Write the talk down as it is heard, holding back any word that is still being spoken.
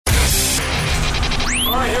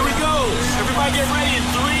Everybody get ready in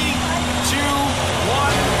 3, 2,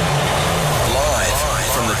 1. Live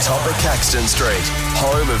from the top of Caxton Street,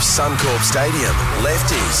 home of Suncorp Stadium,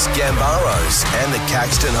 Lefties, Gambaros and the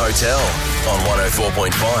Caxton Hotel on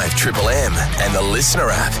 104.5 Triple M and the Listener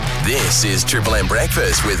app. This is Triple M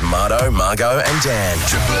Breakfast with Marto, Margo and Dan.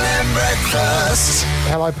 Triple M Breakfast.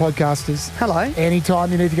 Hello, podcasters. Hello.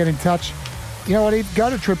 Anytime you need to get in touch, you know what? Go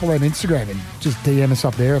to Triple M Instagram and just DM us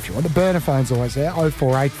up there if you want. The burner phone's always there,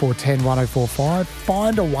 048410 1045.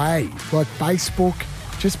 Find a way, like Facebook.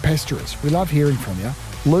 Just pester us. We love hearing from you.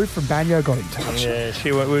 Lou from Banyo got in touch. Yeah,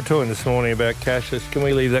 we were talking this morning about cashless. Can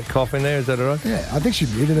we leave that cough in there? Is that all right? Yeah, I think she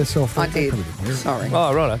muted herself. I did. Sorry.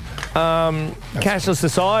 Oh, right. Cashless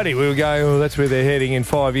society. We were going, oh, that's where they're heading in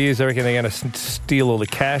 5 years. I reckon they're going to steal all the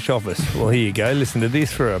cash off us. Well, here you go. Listen to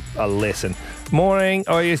this for a lesson. Morning.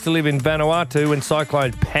 I used to live in Vanuatu when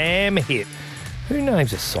Cyclone Pam hit. Who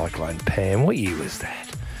names a Cyclone Pam? What year was that?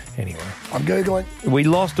 Anyway. I'm Googling. We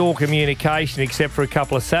lost all communication except for a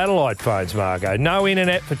couple of satellite phones, Margo. No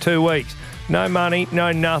internet for 2 weeks. No money,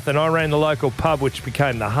 no nothing. I ran the local pub, which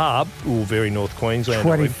became the hub. Ooh, very North Queensland.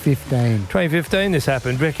 2015. 2015 this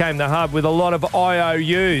happened. Became the hub with a lot of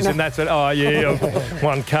IOUs. And that's it. Oh, yeah,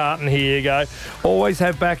 one carton, here you go. Always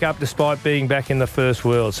have backup despite being back in the first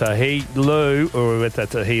world. So Lou, or if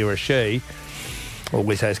that's a he or a she,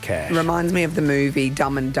 always has cash. Reminds me of the movie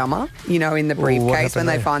Dumb and Dumber, you know, in the briefcase when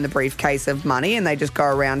they find the briefcase of money and they just go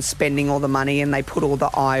around spending all the money and they put all the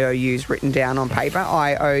IOUs written down on paper.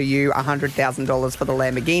 I owe you $100,000 for the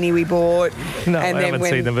Lamborghini we bought. No, and I haven't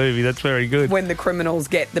seen the movie. That's very good. When the criminals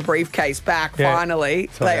get the briefcase back, finally,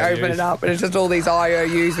 they open it up and it's just all these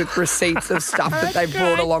IOUs with receipts of stuff that they've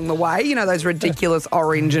brought along the way. You know, those ridiculous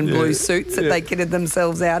orange and blue suits that they kitted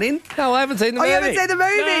themselves out in. No, I haven't seen the movie. Oh, you haven't seen the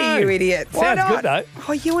movie, No. you idiot. Why Sounds not? good, though.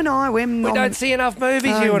 Oh, you and I, We don't see enough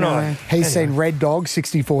movies, you and I. He's seen Red Dog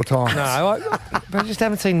 64 times. No, I just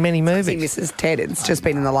haven't seen many movies. See Mrs. Ted, it's just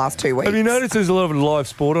been in the last 2 weeks. Have you noticed there's a lot of live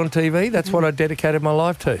sport on TV? That's what I dedicated my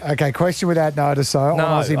life to. Okay, question without notice, so No,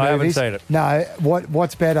 on Aussie I haven't movies. seen it. No,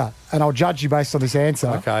 what's better? And I'll judge you based on this answer.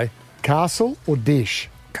 Okay. Castle or Dish?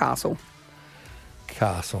 Castle.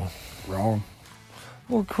 Castle. Wrong.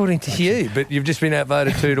 Well, according to you, but you've just been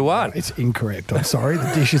outvoted 2-1. It's incorrect. I'm sorry.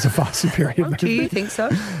 The Dish is a far superior movie. Do you think so?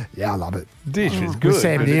 Yeah, I love it. Dish was With good.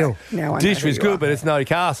 Sam but Neill. Now I know Dish who was you good, are. but it's no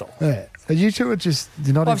Castle. Yeah. And you two are just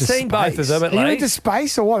you're not I've into seen space. both of them at Are you least. into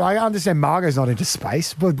space or what? I understand Margot's not into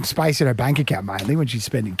space, but space in her bank account mainly when she's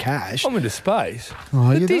spending cash. I'm into space.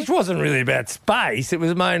 Oh, The you Dish wasn't really about space. It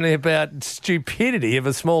was mainly about stupidity of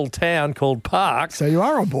a small town called Park. So you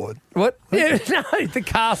are on board. What? Yeah, no, the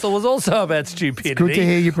Castle was also about stupidity. It's good to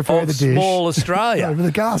hear you prefer of the Dish small Australia. over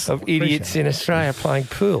the Castle. Of idiots in Australia playing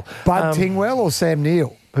pool. Bud Tingwell or Sam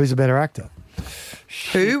Neill? Who's a better actor?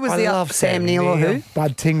 Who was I the love Sam Neill or who?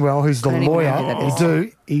 Bud Tingwell, who's the I don't even know lawyer. who that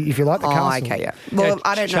is. If you like the Oh, Castle. okay, yeah. Well,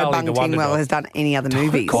 I don't know Charlie Bung the Wonder Tingwell Dog. has done any other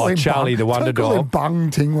movies. Call him Charlie Bung. the Wonder Don't call him Dog. Bung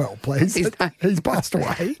Tingwell, please. He's not- He's passed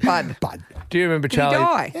away. Bud. Bud. Do you remember Did he Charlie?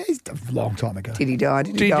 die? Yeah, he's a long time ago. Did he die?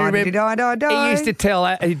 Did Do he you die? remember? Did he die? He used to tell,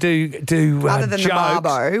 he'd do Other than jokes. the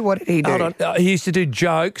Marbo, what did he do? Hold on. He used to do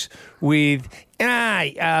jokes with,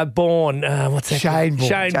 Bourne, what's that? Shane Bourne.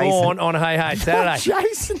 Shane Jason. Bourne on Hey Hey Saturday.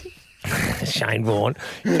 Jason. Shane Bourne.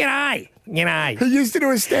 G'day. He used to do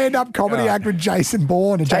a stand-up comedy act with Jason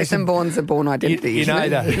Bourne. And Jason Bourne's a Bourne identity. You know isn't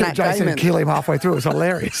that. it? Matt Jason Damon. would kill him halfway through. It was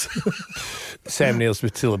hilarious. Sam Neill's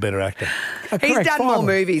still a better actor. He's Correct, done more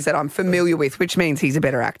finally. movies that I'm familiar with, which means he's a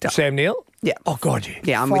better actor. Sam Neill? Yeah. Oh, God, yeah.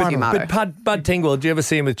 Yeah, I'm with you, Finally. Marto. But Bud Tingwell, did you ever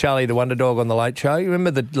see him with Charlie the Wonder Dog on The Late Show? You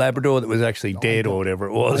remember the Labrador that was actually dead or whatever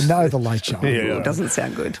it was? I know the Late Show. Yeah. It doesn't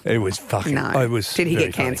sound good. It was fucking... No. It was Did he very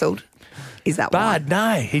get funny. cancelled? Is that why? Bud,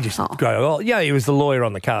 no. He just... Yeah, he was the lawyer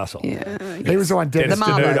on the castle. Yeah. He was the one Dennis The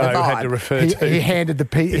Marbo, the Denuto had vibe. to refer He to... handed the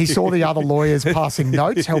he saw the other lawyers passing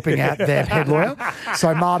notes, helping out their head lawyer.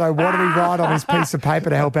 So, Marto, what did he write on his piece of paper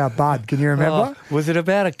to help out Bud? Can you remember? Was it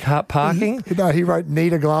about a car parking? No, he wrote,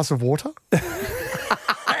 need a glass of water.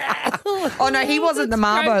 Oh, no, he wasn't the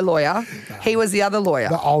Marbo lawyer. He was the other lawyer.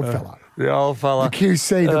 The old fella. The old fella.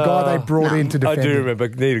 QC, the guy they brought in to I defend do him. remember.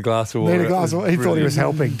 Need a glass of water. Need a glass of water. He thought he was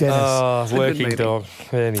helping Dennis. Oh, a good working movie. dog.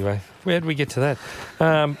 Anyway, where did we get to that?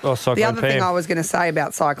 Cyclone The other Pam. thing I was going to say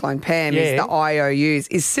about Cyclone Pam is Yeah. the IOUs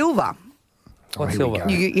is silver. What's Here we silver?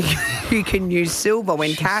 go. You can use silver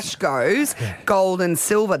when cash goes, gold and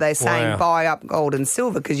silver. They're saying Wow. buy up gold and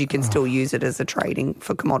silver because you can still use it as a trading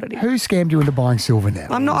for commodity. Who scammed you into buying silver now?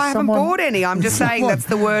 I haven't bought any. I'm just saying Someone- that's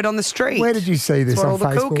the word on the street. Where did you see this That's what on all the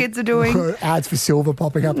Facebook? cool kids are doing. Ads for silver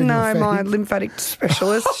popping up in your No, feed. my lymphatic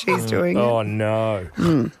specialist, she's doing it. Oh, no.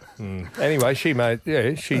 Anyway,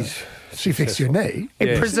 She fixed your knee.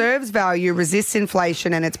 It preserves value, resists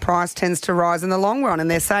inflation, and its price tends to rise in the long run.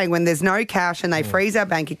 And they're saying when there's no cash and they freeze our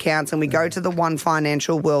bank accounts and we go to the one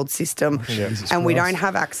financial world system and we don't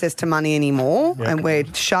have access to money anymore and we're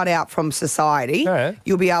shut out from society,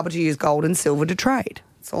 you'll be able to use gold and silver to trade.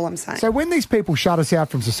 That's all I'm saying. So when these people shut us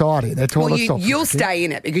out from society, their toilet stops. You'll stay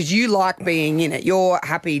in it because you like being in it. You're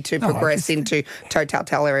happy to progress into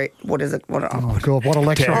totalitarian. What is it? Oh, God, what a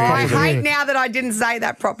lecture. I hate now that I didn't say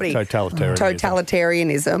that properly.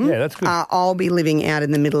 Totalitarianism. Yeah, that's good. I'll be living out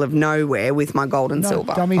in the middle of nowhere with my gold and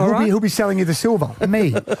silver. Dummy, who'll be selling you the silver?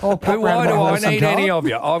 Me. But why do I need any of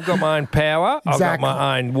you? I've got my own power. Exactly. I've got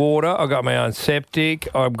my own water. I've got my own septic.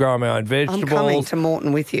 I'm growing my own vegetables. I'm coming to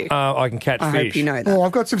Morton with you. I can catch fish. I hope you know that.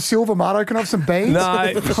 Oh, I've got some silver, Marto. Can I have some beans?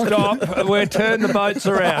 No, stop. We're turning the boats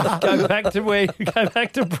around. Go back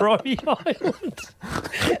to Brody Island.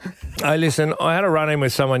 Hey, listen, I had a run-in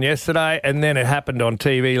with someone yesterday and then it happened on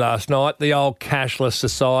TV last night, the old cashless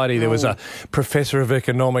society. There was a professor of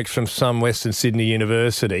economics from some Western Sydney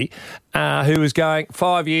university who was going,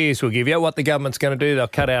 5 years we'll give you. What the government's going to do, they'll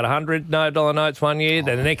cut out $100 notes 1 year,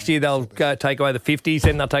 then the next year they'll take away the 50s,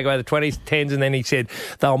 then they'll take away the 20s, 10s, and then he said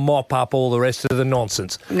they'll mop up all the rest of the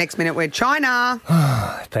nonsense. Next minute we're China.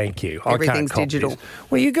 Thank you. Everything's digital.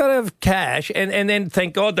 Well, you got to have cash, and then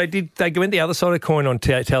thank God they went the other side of the coin on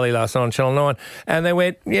telly last night on Channel 9, and they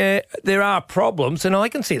went, yeah, there are problems, and I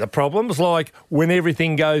can see the problems, like when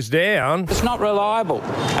everything goes down. It's not reliable.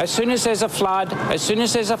 As soon as there's a flood, as soon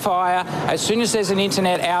as there's a fire, as soon as there's an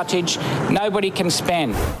internet outage, nobody can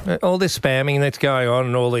spend. All this spamming that's going on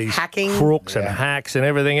and all these hacking, crooks and hacks and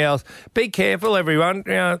everything else. Be careful, everyone.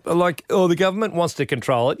 You know, the government wants to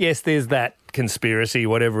control it. Yes, there's that conspiracy,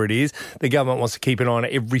 whatever it is. The government wants to keep an eye on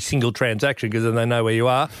every single transaction because then they know where you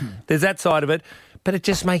are. There's that side of it. But it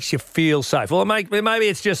just makes you feel safe. Well, maybe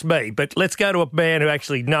it's just me, but let's go to a man who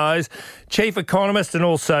actually knows. Chief economist and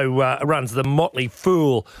also runs the Motley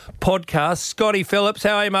Fool podcast, Scotty Phillips.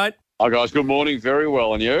 How are you, mate? Hi, guys. Good morning. Very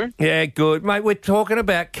well. And you? Yeah, good. Mate, we're talking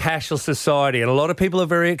about cashless society, and a lot of people are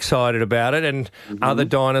very excited about it, and other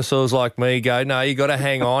dinosaurs like me go, no, you got to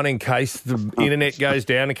hang on in case the internet goes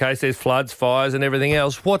down, in case there's floods, fires and everything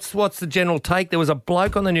else. What's the general take? There was a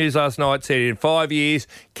bloke on the news last night said in 5 years,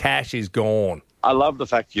 cash is gone. I love the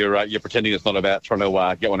fact you're pretending it's not about trying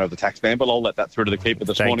to get one over the tax man, but I'll let that through to the keeper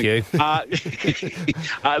this morning. Thank you.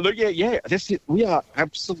 Look, that's it. We are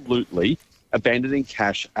absolutely abandoning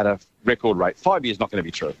cash at a record rate. 5 years not going to be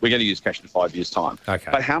true. We're going to use cash in 5 years' time. Okay.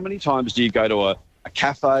 But how many times do you go to a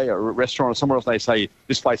cafe or a restaurant or somewhere else, they say,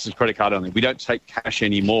 this place is credit card only. We don't take cash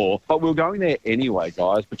anymore. But we're going there anyway,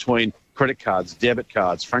 guys, between credit cards, debit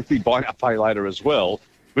cards, frankly, buy now, pay later as well.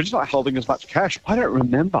 We're just not holding as much cash. I don't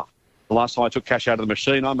remember the last time I took cash out of the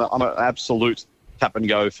machine. I'm an absolute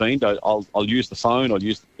tap-and-go fiend. I'll use the phone, I'll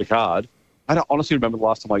use the card. I don't honestly remember the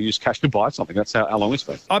last time I used cash to buy something. That's how long it's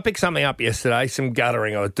been. I picked something up yesterday, some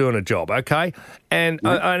guttering. I was doing a job, okay? And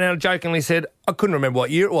I jokingly said, I couldn't remember what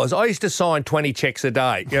year it was. I used to sign 20 checks a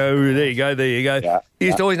day. There you go. You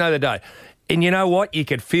used to always know the day. And you know what? You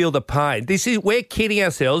could feel the pain. We're kidding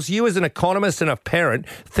ourselves. You as an economist and a parent,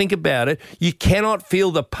 think about it. You cannot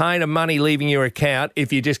feel the pain of money leaving your account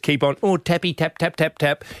if you just keep on, tappy, tap, tap, tap,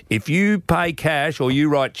 tap. If you pay cash or you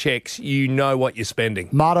write checks, you know what you're spending.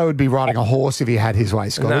 Marto would be riding a horse if he had his way,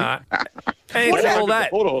 Scotty. Nah. And all that.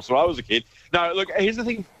 Horse when I was a kid. No, look, here's the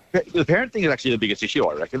thing. The parent thing is actually the biggest issue,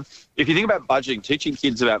 I reckon. If you think about budgeting, teaching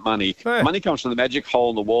kids about money, money comes from the magic hole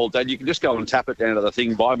in the wall. Dad, you can just go and tap it down to the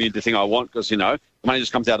thing, buy me the thing I want, because, the money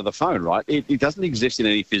just comes out of the phone, right? It doesn't exist in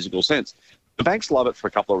any physical sense. The banks love it for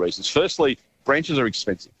a couple of reasons. Firstly, branches are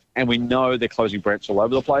expensive, and we know they're closing branches all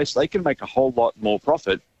over the place. They can make a whole lot more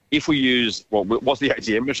profit if we use, what's the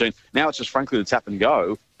ATM machine? Now it's just, frankly, the tap and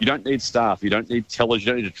go. You don't need staff. You don't need tellers.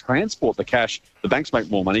 You don't need to transport the cash. The banks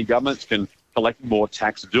make more money. Governments can collect more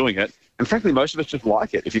tax doing it. And frankly, most of us just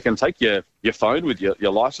like it. If you can take your phone with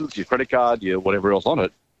your license, your credit card, your whatever else on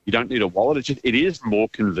it, you don't need a wallet. It is more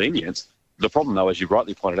convenient. The problem, though, as you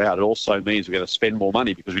rightly pointed out, it also means we're going to spend more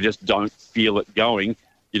money because we just don't feel it going.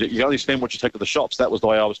 You only spend what you take to the shops. That was the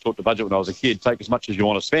way I was taught to budget when I was a kid. Take as much as you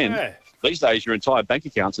want to spend. Yeah. These days, your entire bank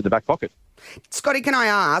account's in the back pocket. Scotty, can I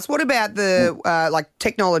ask, what about the,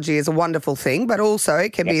 technology is a wonderful thing, but also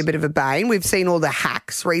it can be a bit of a bane. We've seen all the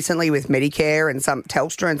hacks recently with Medicare and some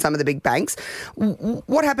Telstra and some of the big banks.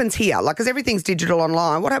 What happens here? Because everything's digital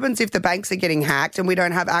online. What happens if the banks are getting hacked and we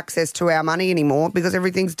don't have access to our money anymore because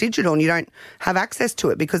everything's digital and you don't have access to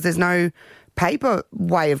it because there's no paper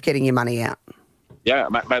way of getting your money out? Yeah,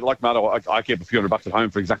 mate, like Marto, I keep a few $100 at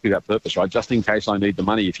home for exactly that purpose, right? Just in case I need the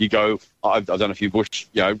money. If you go, I've done a few bush,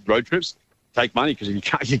 road trips. take money because you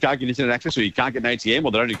can't get internet access or you can't get an ATM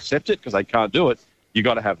or they don't accept it because they can't do it, you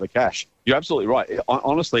got to have the cash. You're absolutely right.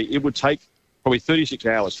 Honestly, it would take probably 36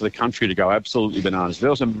 hours for the country to go absolutely bananas. If there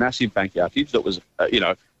was a massive bank outage that was,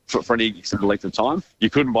 for any extended length of time, you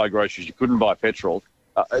couldn't buy groceries, you couldn't buy petrol.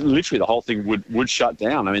 Literally, the whole thing would shut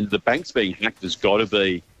down. I mean, the banks being hacked has got to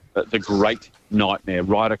be the great nightmare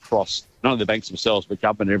right across not only the banks themselves, but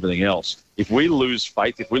government and everything else. If we lose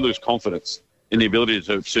faith, if we lose confidence in the ability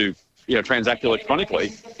to transact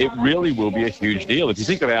electronically, it really will be a huge deal. If you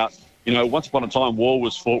think about, once upon a time, war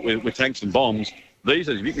was fought with tanks and bombs. These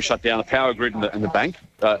days, if you can shut down the power grid and the bank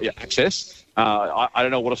access, I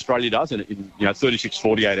don't know what Australia does in 36,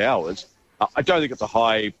 48 hours. I don't think it's a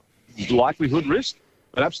high likelihood risk.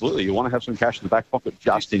 But absolutely, you want to have some cash in the back pocket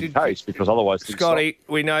just in case, because otherwise... Scotty,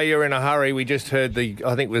 we know you're in a hurry. We just heard I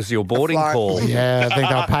think it was your boarding call. Yeah, I think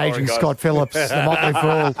they were paging Scott Phillips, the Motley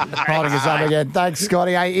Fool, holding us up again. Thanks,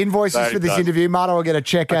 Scotty. Hey, invoices for this interview. Motto will get a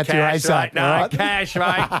check out to your ASAP. No, right? Cash,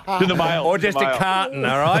 mate. To the mail. Or just a carton,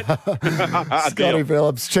 all right? Scotty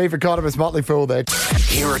Phillips, Chief Economist, Motley Fool there.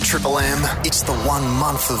 Here at Triple M, it's the 1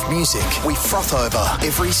 month of music we froth over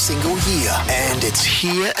every single year. And it's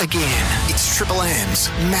here again. It's Triple M's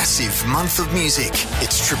massive month of music.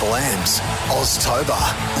 It's Triple M's Oztober.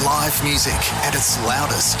 Live music at its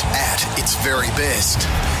loudest, at its very best.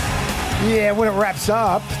 Yeah, when it wraps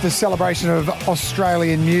up the celebration of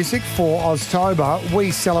Australian music for Oztober, we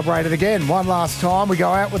celebrate it again. One last time, we go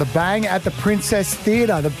out with a bang at the Princess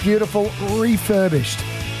Theatre, the beautiful refurbished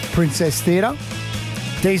Princess Theatre.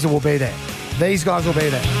 Diesel will be there. These guys will be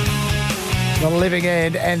there. The Living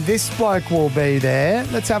End, and this bloke will be there.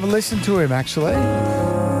 Let's have a listen to him, actually.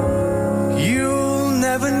 You'll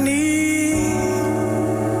never need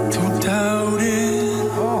to doubt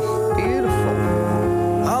it. Oh,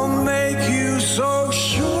 beautiful. I'll make you so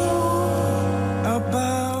sure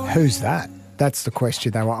about Who's that? That's the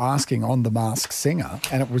question they were asking on The Masked Singer,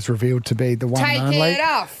 and it was revealed to be the one and only... Take it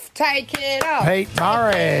off. Take it off. Pete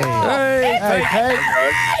Murray. Hey,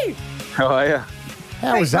 Pete. How are you?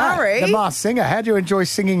 How was that? Murray. The Masked Singer. How do you enjoy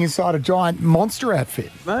singing inside a giant monster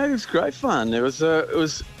outfit? Mate, it was great fun. It was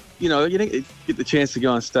you didn't get the chance to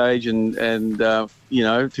go on stage and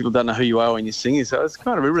people don't know who you are when you're singing. So it's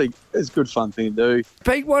kind of it was a good fun thing to do.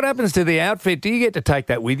 Pete, what happens to the outfit? Do you get to take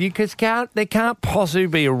that with you? Because there can't possibly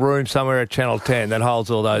be a room somewhere at Channel 10 that holds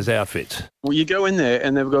all those outfits. Well, you go in there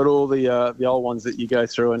and they've got all the old ones that you go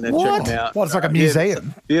through and check them out. What, it's like a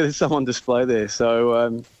museum? Yeah, there's some on display there.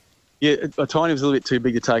 So, a tiny was a little bit too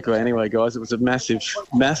big to take away anyway, guys. It was a massive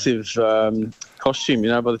costume,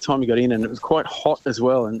 by the time you got in, and it was quite hot as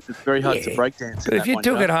well, and it's very hard to break dance. But if you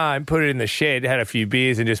took it home, put it in the shed, had a few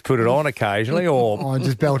beers and just put it on occasionally, or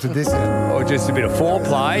just belted this in. Or just a bit of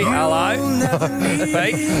foreplay. Hello.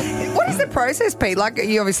 Pete? What is the process, Pete? Like,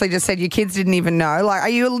 you obviously just said your kids didn't even know. Like, are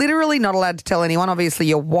you literally not allowed to tell anyone? Obviously,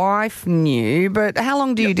 your wife knew, but how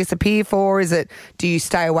long do you disappear for? Do you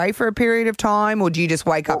stay away for a period of time, or do you just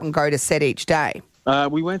wake up and go to set each day?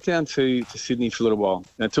 We went down to Sydney for a little while.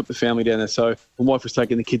 And I took the family down there. So my wife was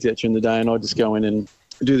taking the kids out during the day, and I'd just go in and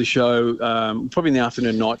do the show. Probably in the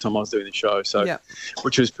afternoon, night time, I was doing the show. So,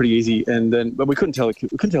 which was pretty easy. But we couldn't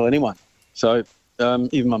tell anyone. So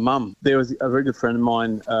even my mum. There was a very good friend of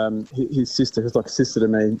mine. His sister, who's like a sister to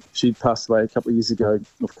me. She passed away a couple of years ago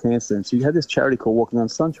of cancer, and she had this charity called "Walking on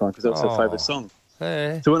Sunshine" because that was her favourite song.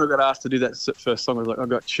 Hey. So when I got asked to do that first song, I was like, I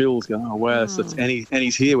got chills going, oh, wow, so that's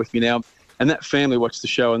Annie's here with me now. And that family watched the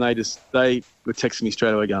show, and they were texting me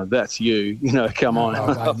straight away going, that's you, come on.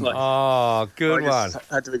 Good one.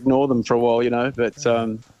 I had to ignore them for a while, but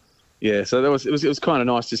so it was kind of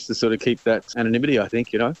nice just to sort of keep that anonymity, I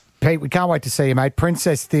think, Pete, we can't wait to see you, mate.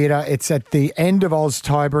 Princess Theatre, it's at the end of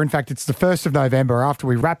Oztober. In fact, it's the 1st of November after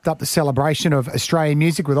we wrapped up the celebration of Australian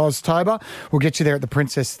music with Oztober. We'll get you there at the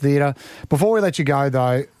Princess Theatre. Before we let you go,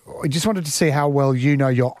 though, I just wanted to see how well you know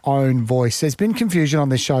your own voice. There's been confusion on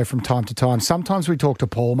this show from time to time. Sometimes we talk to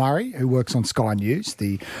Paul Murray, who works on Sky News,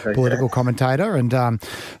 the political commentator, and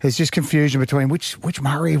there's just confusion between which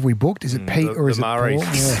Murray have we booked? Is it Pete or is it Murray. Paul?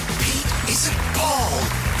 Is it Pete? Is it Paul?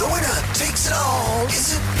 The winner takes it all.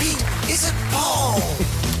 Is it Pete? Is it Paul?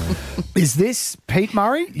 Is this Pete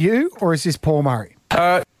Murray, you, or is this Paul Murray?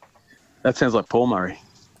 That sounds like Paul Murray.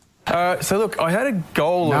 So, look, I had a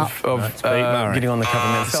goal of getting on the cover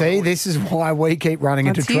now. See, this is why we keep running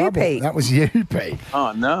into trouble. Pete. That was you, Pete.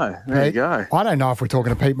 Oh, no. There you go. I don't know if we're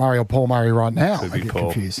talking to Pete Murray or Paul Murray right now. Could I be get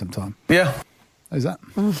Paul. confused sometimes. Yeah. Who's that?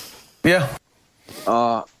 Yeah.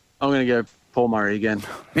 I'm going to go Paul Murray again.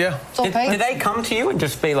 Yeah. Did they come to you and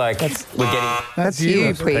just be like, we're getting... That's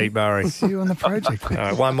you, Pete. Pete Murray. That's you on the project, Pete. All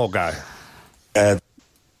right, one more go.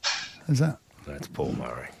 Who's that? That's Paul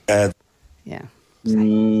Murray. Yeah, Yeah.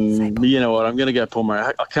 You know what? I'm going to go Paul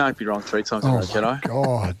Murray. I can't be wrong 3 times in a row, can I?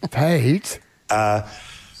 God, Pete.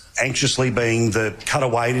 Anxiously being the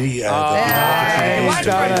cutaway. One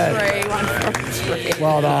from three.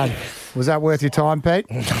 Well done. Was that worth your time, Pete?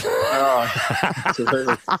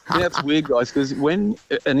 Absolutely. Yeah, it's weird, guys, because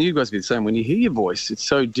and you guys be the same, when you hear your voice, it's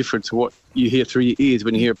so different to what you hear through your ears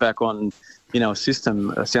when you hear it back on, a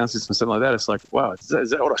sound system, something like that. It's like, wow, is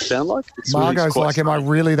that what I sound like? Margot's like, am I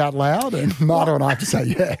really that loud? And Margo and I have to say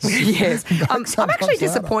yes. Yes. I'm actually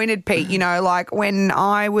disappointed, Pete. Like when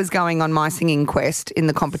I was going on my singing quest in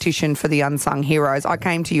the competition for the Unsung Heroes, I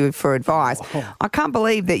came to you for advice. I can't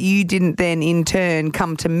believe that you didn't then in turn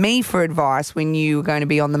come to me for advice when you were going to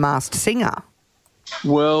be on The Masked Singer.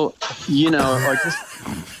 Well, I just...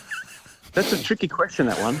 That's a tricky question,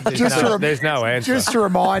 that one. There's no answer. Just to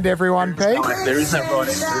remind everyone, Pete. There is no right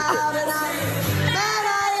answer.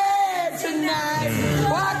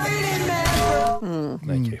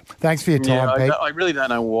 Thank you. Thanks for your time, Pete. I really don't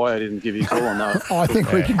know why I didn't give you a call on that. I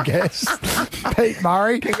think we can guess. Pete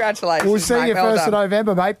Murray. Congratulations. We'll see you 1st of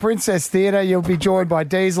November, mate. Princess Theatre. You'll be joined by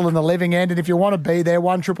Diesel and The Living End. And if you want to be there,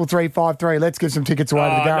 133353. Let's give some tickets away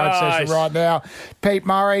to the garage session right now. Pete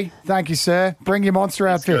Murray, thank you, sir. Bring your monster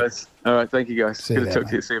outfit. All right, thank you, guys. Good to talk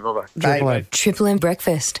to you. See you. Bye-bye. Triple M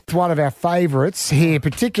Breakfast. It's one of our favourites here,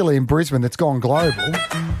 particularly in Brisbane, that's gone global.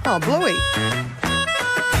 Oh, Bluey.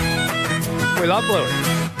 We love Bluey.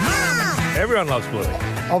 Everyone loves Bluey.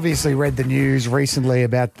 Obviously read the news recently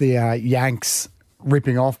about the Yanks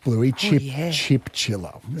ripping off Bluey, Chip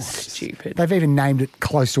Chiller. Stupid. They've even named it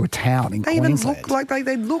close to a town in Queensland.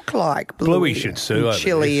 They look like Bluey should sue over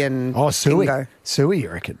Chili this. and Suey. Suey,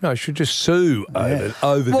 you reckon? No, should just sue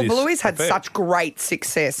over this. Well, Bluey's had such great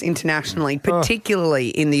success internationally, particularly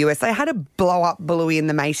in the US. They had to blow up Bluey in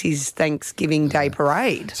the Macy's Thanksgiving Day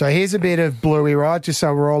Parade. So here's a bit of Bluey, right? Just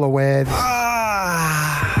so we're all aware.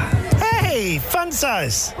 Hey, fun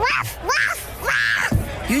size.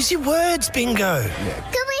 Use your words, bingo.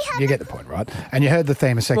 You get the point, right? And you heard the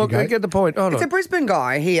theme a second ago. You get the point. It's a Brisbane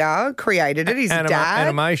guy here, created it. His dad.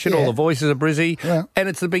 Animation, all the voices are Brizzy. Yeah. And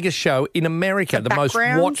it's the biggest show in America, the most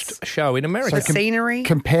watched show in America. So scenery.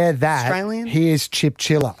 Compare that. Australian. Here's Chip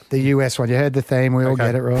Chiller, the US one. You heard the theme. We all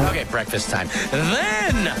get it right. Okay, breakfast time.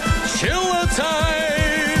 Then, Chiller time.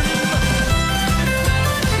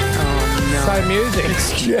 Same music.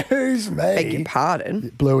 Excuse me. Beg your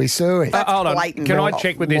pardon. Bluey Suey. Hold on. Can I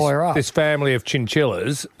check with this family of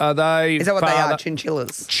chinchillas? Are they... Is that what they are,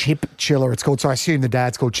 chinchillas? Chip Chiller, it's called. So I assume the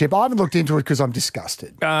dad's called Chip. I haven't looked into it because I'm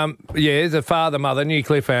disgusted. It's a father, mother,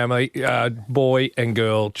 nuclear family, boy and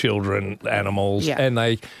girl, children, animals. Yeah. And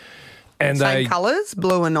they... Same colours,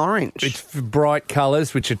 blue and orange. It's bright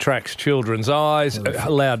colours, which attracts children's eyes.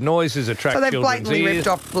 Loud noises attract children's ears. So they've blatantly ripped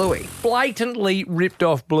off Bluey. Blatantly ripped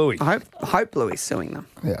off Bluey. I hope Bluey's suing them.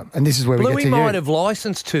 Yeah, and this is where we get to Bluey might have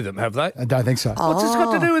licensed to them, have they? I don't think so. What's this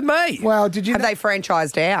got to do with me? Well, did you... Have they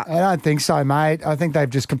franchised out? I don't think so, mate. I think they've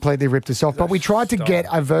just completely ripped us off. But we tried to get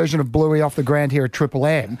a version of Bluey off the ground here at Triple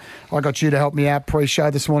M. I got you to help me out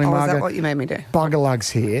pre-show this morning, Margaret. Is that what you made me do?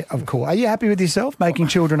 Bungalugs here, of course. Are you happy with yourself, making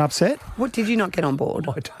children upset? What did you not get on board?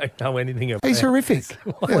 I don't know anything about. He's horrific.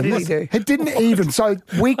 What did he do? It didn't even. So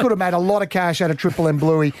we could have made a lot of cash out of Triple M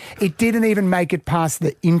Bluey. It didn't even make it past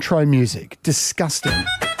the intro music. Disgusting.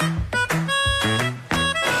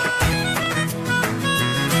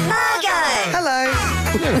 Hello.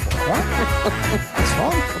 Beautiful, right? That's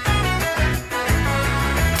fine.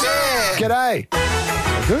 G'day.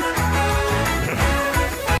 Good.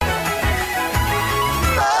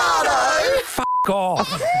 Fuck off.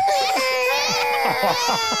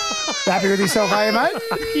 Happy with yourself, are you, mate?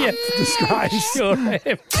 Yes. Disgrace. Sure am.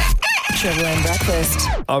 Triple M Breakfast.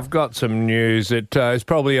 I've got some news that is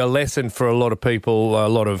probably a lesson for a lot of people, a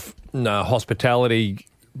lot of hospitality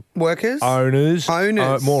workers, owners,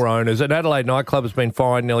 more owners. An Adelaide nightclub has been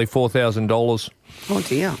fined nearly $4,000. Oh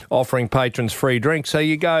dear! Offering patrons free drinks. So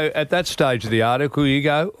you go at that stage of the article, you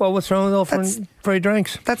go, well, what's wrong with offering free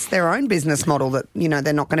drinks? That's their own business model that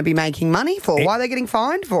they're not going to be making money for. Why are they getting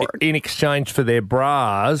fined for it? In exchange for their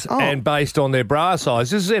bras and based on their bra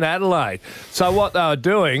size. This is in Adelaide. So what they were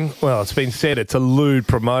doing, well, it's been said it's a lewd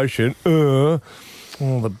promotion.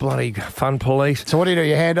 Oh, the bloody fun police. So what do?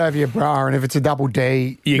 You hand over your bra, and if it's a double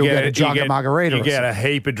D, you'll get a jug of margarita. You get a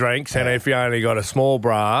heap of drinks, and if you only got a small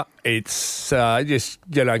bra, it's just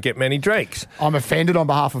you don't get many drinks. I'm offended on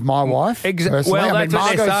behalf of my wife. Exactly. Well, that's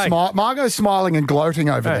what they're saying. Margot's smiling and gloating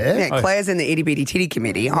over there. Yeah, Claire's in the itty bitty titty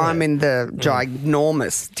committee. Yeah. I'm in the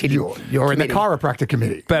ginormous titty. You're in the chiropractor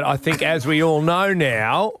committee. But I think, as we all know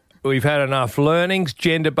now, we've had enough learnings.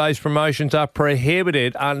 Gender-based promotions are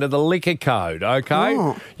prohibited under the liquor code, okay?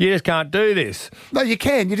 Oh. You just can't do this. No, you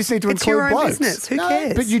can. You just need to It's include your own blokes. business. Who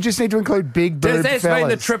cares? But you just need to include big Does boob this fellas. mean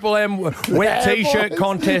the Triple M wet T-shirt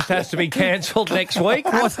contest has to be cancelled next week?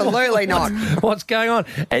 Absolutely not. What's going on?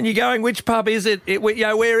 And you're going, which pub is it?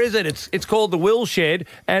 Where is it? It's called the Will Shed,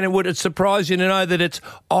 and would it surprise you to know that it's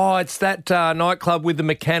that nightclub with the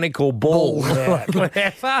mechanical ball?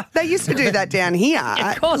 They used to do that down here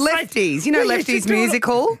at Lefties. You know They used to Lefties do it. Music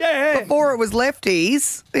Hall? Yeah. Before it was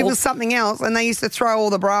Lefties, it was something else, and they used to throw all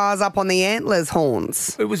the bras up on the Antlers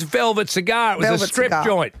horns. It was Velvet Cigar. It was Velvet a strip Cigar.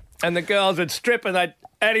 joint, and the girls would strip, and they'd...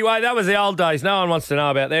 Anyway, that was the old days. No one wants to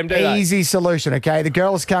know about them, do they? Easy solution, okay? The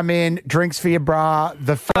girls come in, drinks for your bra.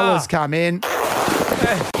 The fellas come in.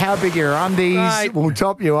 How big are your undies? Mate, We'll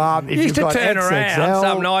top you up. If You used you've to got turn XXL. around.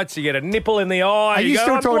 Some nights you get a nipple in the eye. Are you go,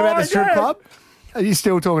 still "I'm talking about the blind, strip yeah." club? Are you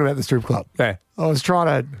still talking about the strip club? Yeah. I was trying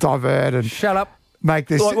to divert and shut up. Make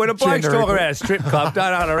this. Look, when a bloke's gender talking equal. about a strip club,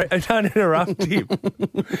 don't interrupt him.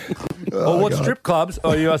 What God. strip clubs?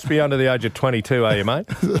 Oh, you must be under the age of 22, are you, mate?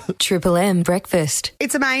 Triple M breakfast.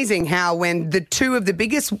 It's amazing how when the two of the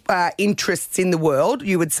biggest interests in the world,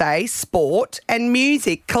 you would say, sport and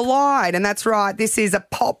music, collide. And that's right, this is a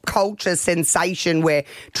pop culture sensation where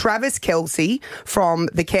Travis Kelce from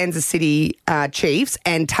the Kansas City Chiefs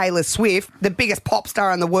and Taylor Swift, the biggest pop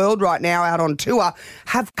star in the world right now out on tour,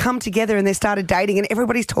 have come together and they started dating and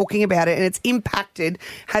everybody's talking about it, and his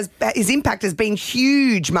impact has been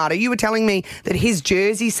huge, Marta. You were telling me that his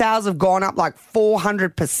jersey sales have gone up like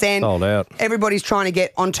 400%. Sold out. Everybody's trying to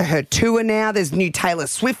get onto her tour now. There's new Taylor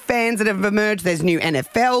Swift fans that have emerged. There's new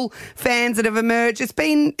NFL fans that have emerged. It's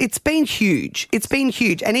been huge. It's been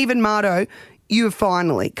huge. And even Marto, you have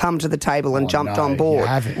finally come to the table and jumped on board.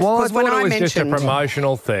 Well, I when thought it was mentioned just a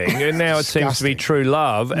promotional thing, and now it seems to be true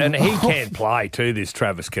love, and he can play too, this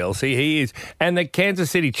Travis Kelce. He is. And the Kansas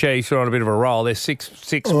City Chiefs are on a bit of a roll. They're six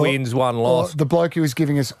wins, one loss. The bloke who was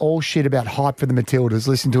giving us all shit about hype for the Matildas,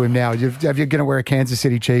 listen to him now. Are you going to wear a Kansas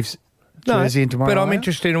City Chiefs jersey in tomorrow? But I'm night?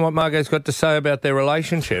 interested in what Margot's got to say about their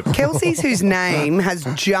relationship. Kelsey's, whose name has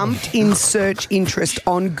jumped in search interest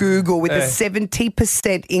on Google with a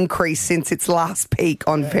 70% increase since its last peak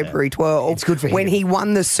on February 12. It's good for when him. he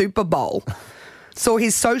won the Super Bowl. Saw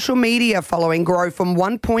his social media following grow from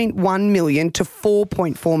 1.1 million to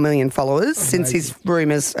 4.4 million followers since his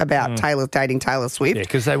rumours about Taylor dating Taylor Swift. Yeah,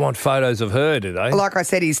 because they want photos of her, do they? Like I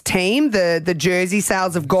said, his team, the jersey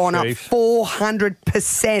sales have gone up Chief.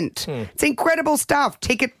 400%. It's incredible stuff.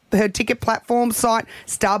 Her ticket platform site,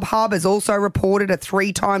 StubHub, has also reported a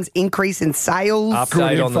 3 times increase in sales.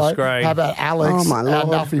 Update on the Info. screen. How about Alex, Oh, my our Lord.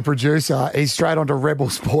 Nuffy producer? He's straight onto Rebel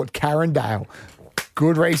Sport Carindale.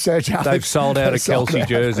 Good research, Alex. They've sold out of Sold Kelce out.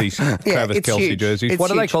 jerseys, Travis it's Kelce huge. jerseys. It's What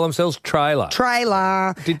do they huge. call themselves? Trailer.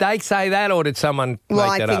 Trailer. Did they say that, or did someone Well,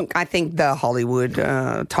 make that up? I think the Hollywood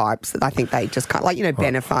types, I think they just can't, like,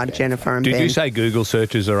 Bennifer, Jennifer and Did Ben. you say Google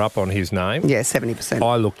searches are up on his name? Yeah, 70%.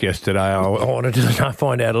 I looked yesterday. I wanted to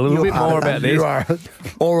find out a little You're bit part more of that. about this. You are.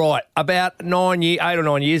 All right, about 8 or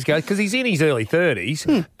 9 years ago, because he's in his early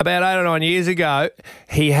 30s, about 8 or 9 years ago,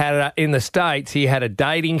 he had in the States, he had a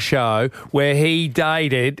dating show where he dated...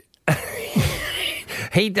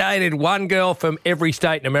 He dated one girl from every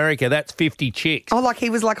state in America. That's 50 chicks. Oh, like he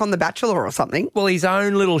was like on The Bachelor or something? Well, his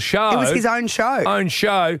own little show. It was his own show. Own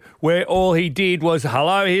show where all he did was,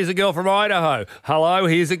 hello, here's a girl from Idaho. Hello,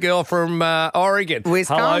 here's a girl from Oregon.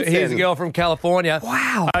 Wisconsin. Hello, here's a girl from California.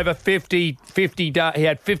 Wow. Over 50 he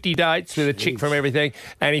had 50 dates with a chick from everything,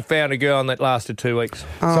 and he found a girl and that lasted 2 weeks.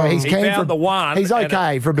 So he's He keen found for the one. He's and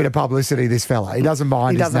okay for a bit of publicity, this fella. He doesn't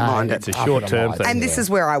mind He his doesn't name. mind it. It's a short-term thing. And this is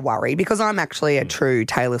where I worry, because I'm actually a true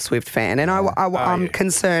Taylor Swift fan, and I'm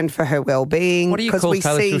concerned for her well-being. What do you call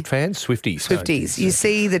Taylor Swift fans? Swifties. Swifties. You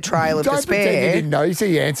see the trail of Don't pretend you despair. didn't know. You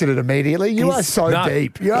see, you answered it immediately. You are so No,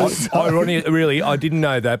 deep. You are really, I didn't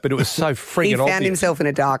know that, but it was so friggin' He obvious. found himself in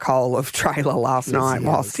a dark hole of trailer last night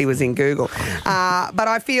whilst he was in Google. But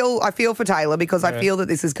I feel for Taylor, because I feel that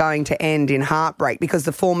this is going to end in heartbreak, because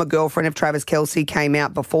the former girlfriend of Travis Kelce came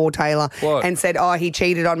out before Taylor and said, he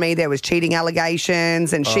cheated on me. There was cheating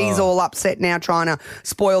allegations, and she's all upset now, trying to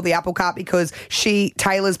spoil the apple cart, because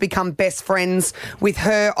Taylor's become best friends with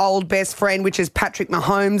her old best friend, which is Patrick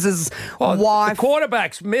Mahomes' wife. The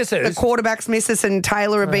quarterback's missus. The quarterback's missus and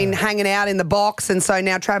Taylor have been hanging out in the box, and so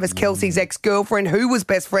now Travis Kelce's ex-girlfriend, who was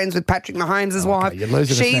best friends with Patrick Mahomes' wife, you're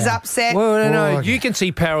losing us she's now. upset. Well, no, you can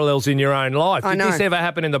see parallels in your own life. I Did know. this ever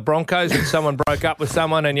happen in the Broncos when someone broke up with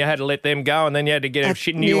someone and you had to let them go and then you had to get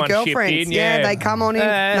a new one shipped girlfriends. in? Yeah, they come on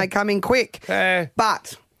in. They come in quick.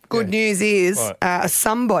 But good news is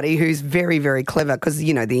somebody who's very, very clever, because,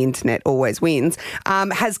 you know, the internet always wins,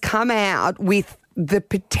 has come out with the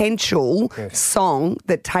potential song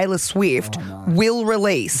that Taylor Swift will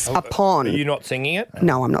release upon... Are you not singing it?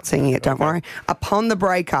 No, I'm not singing it, don't worry. Upon the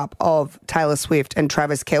breakup of Taylor Swift and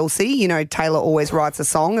Travis Kelce, you know, Taylor always writes a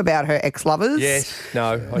song about her ex-lovers. Yes,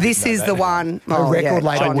 no. This is the one... Her record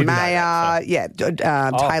label John wouldn't Mayer,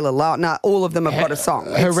 Taylor Lautner, all of them have got a song.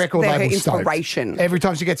 Her record They're her label inspiration. Every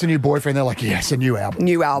time she gets a new boyfriend, they're like, yes, a new album.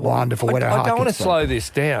 New album. Wonderful. I don't want to slow this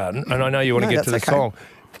down, and I know you want to get to the song.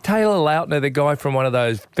 Taylor Lautner, the guy from one of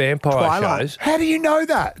those vampire shows. How do you know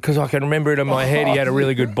that? Because I can remember it in my head. He had a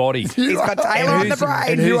really good body. He's got Taylor on the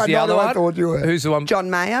brain. And who's the other one? Who's the one? John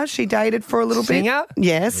Mayer, she dated for a little Singer? bit.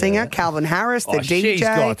 Yeah, singer. Calvin Harris, the DJ. She's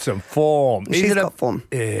got some form. She's got form.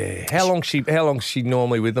 Yeah. How long's she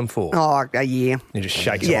normally with them for? Oh, a year. He just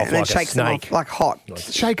shakes them off and then like shakes a snake. them off like hot.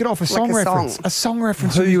 Shake it off, a song Like a reference. song. A song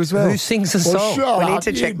reference for you as well. Who sings the song? We need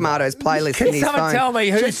to check Marto's playlist Can in his someone phone. tell me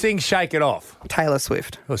who sings Shake It Off? Taylor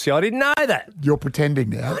Swift. Well, see, I didn't know that. You're pretending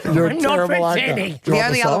now. You're I'm a not terrible pretending. actor. Do you The want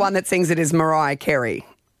only song? other one that sings it is Mariah Carey.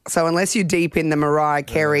 So unless you're deep in the Mariah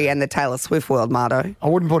Carey and the Taylor Swift world, Marto. I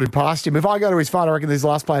wouldn't put it past him. If I go to his phone, I reckon his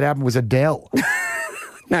last played album was Adele.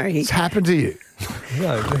 No, It's happened to you.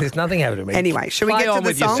 No, there's nothing happened to me. Anyway, should we Play get to on the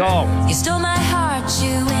with song? your song? You stole my heart,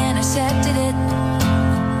 you intercepted it.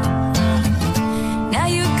 Now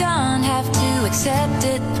you're gone, have to accept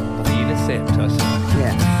it. Intercept, I said.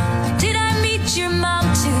 Yeah. Did I meet your mom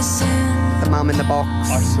too soon? The mum in the box.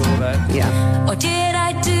 I saw that. Yeah. Or did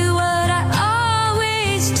I do what I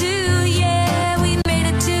always do? Yeah, we made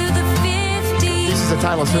it to the 50s. This is a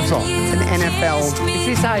Taylor Swift song. It's an NFL. Is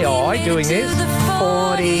this AI doing this?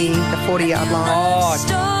 40, the 40-yard line. Oh,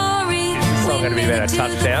 Story. it's not going to be about a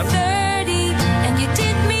touchdown. 30, and you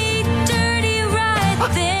did me dirty right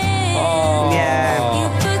then. Oh. Yeah. You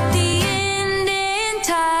put the end in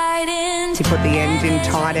tight end. She put the end in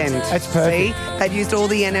tight end. That's perfect. See? They've used all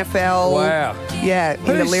the NFL. Wow. Yeah, in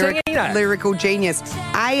the Who's singing that? lyrical genius.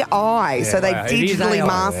 AI. So they wow. It is digitally AI.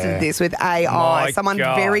 mastered this with AI. My Someone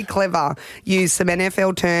God. very clever used some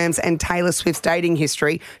NFL terms and Taylor Swift's dating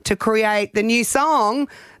history to create the new song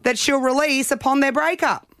that she'll release upon their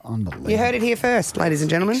breakup. Unbelievable. You heard it here first, ladies and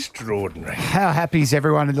gentlemen. Extraordinary. How happy is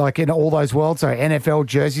everyone, like in all those worlds? So NFL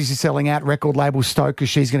jerseys are selling out, record label stoked because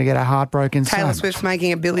she's going to get her heart broken. Taylor Swift's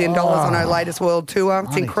making $1 billion on her latest world tour.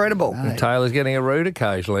 It's incredible. Taylor's getting a root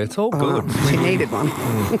occasionally. It's all good. She needed one.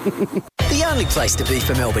 The only place to be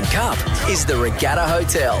for Melbourne Cup is the Regatta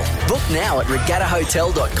Hotel. Book now at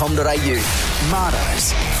regattahotel.com.au.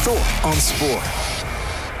 Marto's Thought on Sport.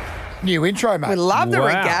 New intro, mate. We love the Wow.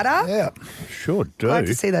 regatta. Yeah. Sure do. Glad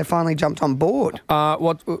to see they finally jumped on board.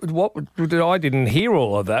 What did I didn't hear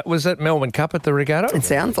all of that. Was that Melbourne Cup at the Regatta? It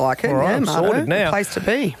sounds like it. All right, Yeah, I'm Marto. sorted now. Place to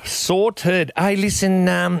be. Sorted. Hey, listen,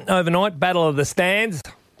 overnight, Battle of the Stands.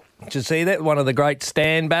 Did you see that? One of the great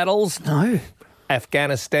stand battles. No.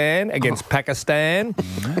 Afghanistan against Pakistan.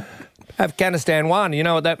 Afghanistan won. You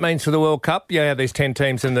know what that means for the World Cup? Yeah, there's 10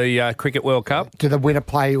 teams in the Cricket World Cup. Do the winner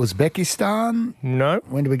play Uzbekistan? No.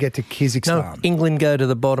 When do we get to Kyrgyzstan? No, England go to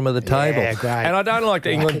the bottom of the table. Yeah, great. And I don't like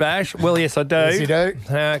the England bash. Well, yes, I do. Yes, you do.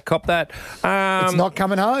 Cop that. It's not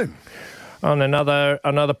coming home. On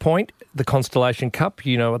another point, the Constellation Cup.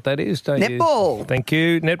 You know what that is, don't you? Netball. Thank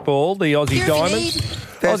you. Netball, the Aussie Diamonds.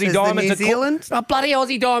 Versus the New Zealand. Bloody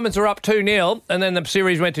Aussie Diamonds are up 2-0, and then the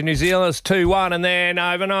series went to New Zealand. It's 2-1, and then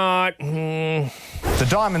overnight... The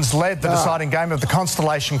Diamonds led the deciding game of the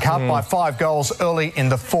Constellation Cup by 5 goals early in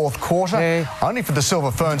the fourth quarter, only for the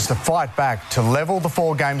Silver Ferns to fight back to level the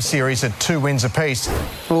 4-game series at 2 wins apiece.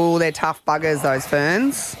 Oh, they're tough buggers, those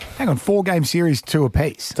Ferns. Hang on, 4-game series, 2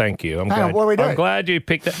 apiece. Thank you. Hang on, what are we doing? I'm glad you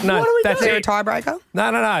picked that. No, What are we that's doing? Is there a tiebreaker?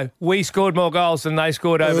 No. We scored more goals than they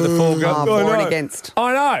scored over the 4 goals. for and against.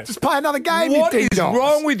 I know. Just play another game, What you is ding-dongs.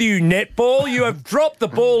 wrong with you, netball? You have dropped the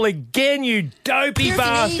ball again, you dopey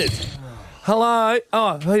bastards. Hello?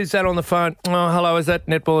 Oh, who's that on the phone? Oh, hello, is that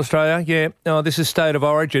Netball Australia? Yeah. Oh, this is State of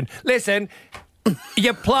Origin. Listen,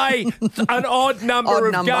 you play an odd number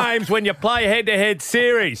of games when you play head-to-head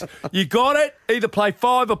series. You got it? Either play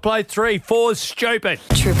 5 or play 3. 4's stupid.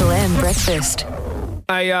 Triple M breakfast.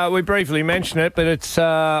 Hey, we briefly mentioned it, but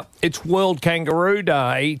it's World Kangaroo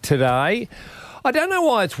Day today. I don't know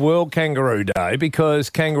why it's World Kangaroo Day, because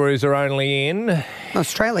kangaroos are only in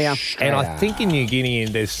Australia. And I think in New Guinea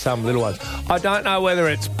there's some little ones. I don't know whether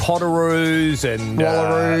it's potoroos and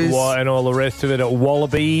wallaroos and all the rest of it, or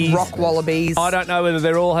wallabies. Rock wallabies. I don't know whether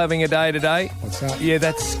they're all having a day today. What's that? Yeah,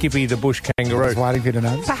 that's Skippy the bush kangaroo. I was waiting for you to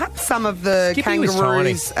know. Perhaps some of the Skippy was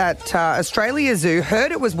kangaroos at Australia Zoo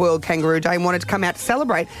heard it was World Kangaroo Day and wanted to come out to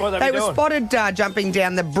celebrate. What they were spotted jumping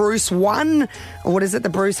down the Bruce 1, or what is it, the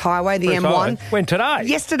Bruce Highway, the M1. Highway. When today?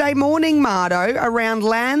 Yesterday morning, Mardo, around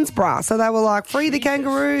Landsborough. So they were like, free the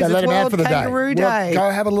kangaroos, They let it's him out World for the Kangaroo day. Day. Well, go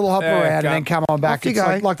have a little hop around and then come on back. Off you It's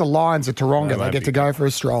go. like the Lions at Taronga. Oh, They get to go for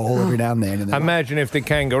a stroll every now and then. Imagine if the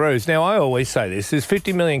kangaroos... Now, I always say this. There's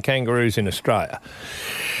 50 million kangaroos in Australia.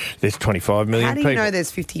 There's 25 million How do people. you know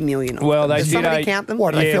there's 50 million of Well, them? they Does did somebody a- count them?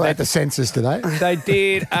 What, do they Yeah, fill they- out the census today? They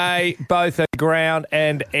did both a ground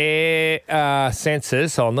and air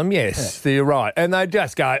census on them, yes. You're right. And they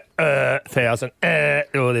just go, 1,000,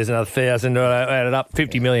 oh, there's another 1,000, added up,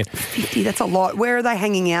 50 million. 50, that's a lot. Where are they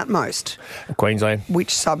hanging out most? Queensland.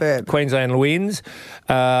 Which suburb? Queensland wins.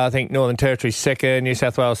 I think Northern Territory second, New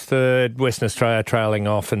South Wales third, Western Australia trailing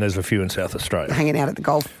off, and there's a few in South Australia. Hanging out at the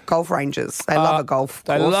golf ranges. They love a golf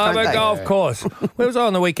course, They love don't a they? golf course. Where was I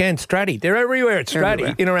on the weekend? Stratty. They're everywhere at Stratty,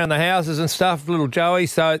 Everywhere. in around the houses and stuff, little Joey.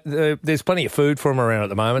 So there's plenty of food for them around at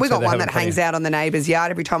the moment. We've so got they're one having that plenty hangs of- out on the neighbour's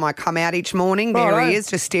yard every time I come out each morning. There Righto. he is,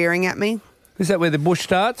 just staring at me. Is that where the bush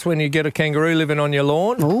starts, when you get a kangaroo living on your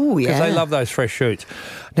lawn? Oh, yeah. Because they love those fresh shoots.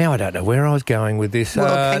 Now, I don't know where I was going with this. World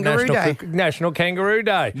Kangaroo Day. National Kangaroo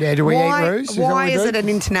Day. Yeah, do we eat roos? Why is it an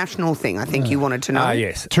international thing? I think you wanted to know.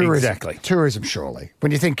 Yes, Tourism. exactly. Tourism, surely.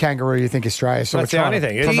 When you think kangaroo, you think Australia. So That's we're the trying only to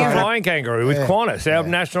thing. It's promote a it. flying kangaroo with Yeah. Qantas, our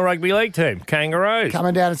National Rugby League team. Kangaroos.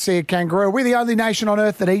 Coming down and see a kangaroo. We're the only nation on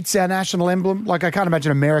earth that eats our national emblem. Like, I can't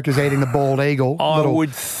imagine America's eating the bald eagle. I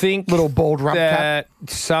would think little bald rump cap. that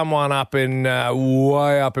someone up in,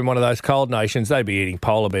 way up in one of those cold nations, they'd be eating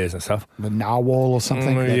polar bears and stuff. The narwhal or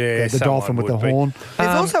something. The someone dolphin with the would be. horn. There's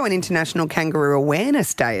also an International Kangaroo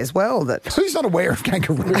Awareness Day as well. That Who's not aware of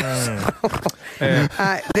kangaroos?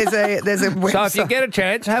 there's a So website. if you get a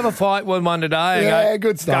chance, have a fight with one today. and Yeah, go,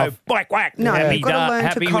 good stuff. Go whack whack. No, happy you've got to day, learn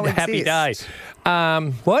to happy day.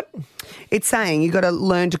 coexist. What? It's saying you've got to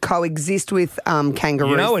learn to coexist with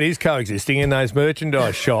kangaroos. You know it is coexisting in those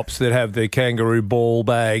merchandise shops that have the kangaroo ball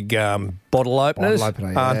bag bottle openers. Bottle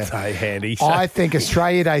opener, Aren't yeah. they handy? I think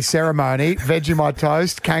Australia Day ceremony, Vegemite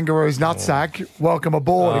toast, kangaroo's nutsack. Welcome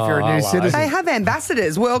aboard if you're a new hello. citizen. They have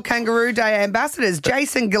ambassadors, World Kangaroo Day ambassadors.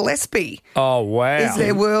 Jason Gillespie Oh, wow. is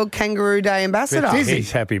their World Kangaroo Day ambassador.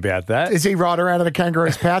 He's happy about that. Does he ride around in a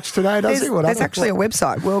kangaroo's pouch today? Does There's, he? What there's other- actually a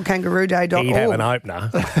website, worldkangarooday.org. He'd have an opener.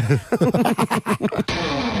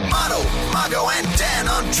 Margo and Dan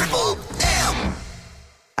on Triple M.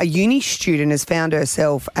 A uni student has found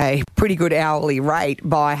herself a pretty good hourly rate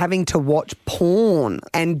by having to watch porn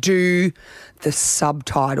and do the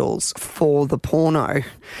subtitles for the porno.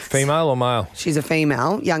 Female or male? She's a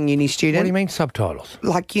female, young uni student. What do you mean subtitles?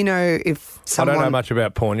 Like, you know, if someone... I don't know much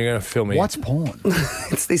about porn. You're going to fill me in. What's porn?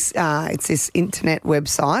 It's this internet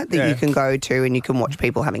website that Yeah. you can go to and you can watch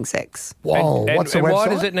people having sex. Whoa, And- what's the and website? why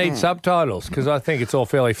does it need subtitles? Because I think it's all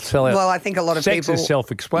fairly Well, I think a lot of sex people is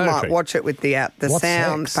self-explanatory. might watch it with the What's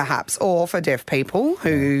sound, sex? perhaps, or for deaf people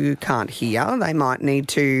who can't hear, they might need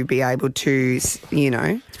to be able to, you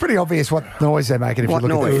know. It's pretty obvious what noise they're making if What you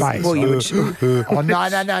look noise? at their face. Well, you would- Oh, no.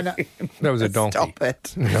 That was a donkey. Stop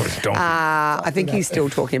it. That was a donkey. I think he's still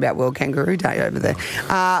talking about World Kangaroo Day over there.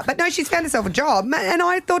 But no, she's found herself a job, and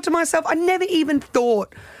I thought to myself, I never even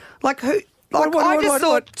thought, like, who. Like, I just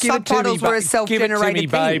thought Give it to subtitles me, were a Give self-generated it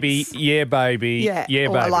to me, baby. things. Yeah, baby. Yeah, yeah,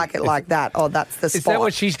 oh, baby. I like it like that. Oh, that's the spot. Is that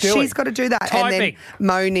what she's doing? She's got to do that. And Typing. then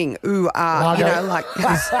moaning, ooh, ah, you know, like...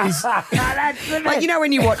 like, you know,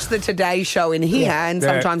 when you watch the Today Show in here and Yeah.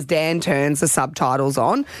 sometimes Dan turns the subtitles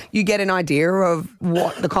on, you get an idea of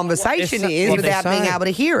what the conversation is what they're without being saying. able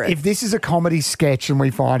to hear it. If this is a comedy sketch and we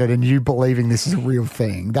find it and you believing this is a real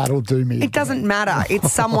thing, that'll do me. It doesn't matter.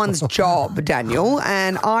 It's someone's job, Daniel,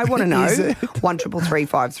 and I want to know, Is it?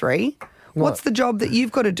 133353, what's the job that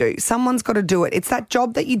you've got to do? Someone's got to do it. It's that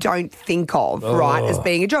job that you don't think of, right, as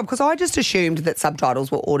being a job. Because I just assumed that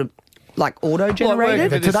subtitles were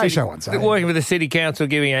auto-generated. The Today Show ones, eh? Working with the city council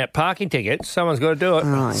giving out parking tickets, someone's got to do it.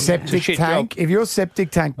 Oh, It's a Septic shit tank. job. If your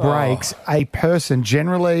septic tank breaks, a person,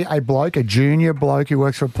 generally a bloke, a junior bloke who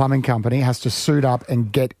works for a plumbing company, has to suit up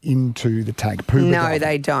and get into the tank. No,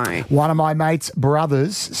 they don't. One of my mate's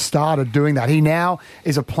brothers started doing that. He now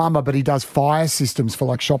is a plumber, but he does fire systems for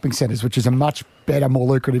like shopping centres, which is a much better, more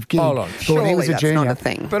lucrative gig. Hold on. But when he Surely was a that's junior, not a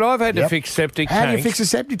thing. But I've had to Yep. fix septic How tanks. do you fix a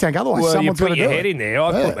septic tank? Otherwise, Well, you someone's got put to your do head it. in there.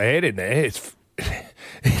 I put my head in there. It's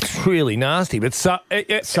really nasty. But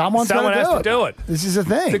someone has to do it. This is the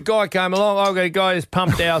thing. The guy came along. I've got a guy who's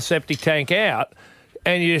pumped our septic tank out.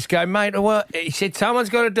 And you just go, mate, well, he said someone's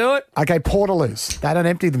got to do it. Okay, Portaloos. They don't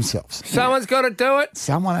empty themselves. Someone's got to do it.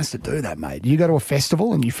 Someone has to do that, mate. You go to a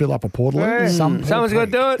festival and you fill up a Portaloo. Yeah. Someone's got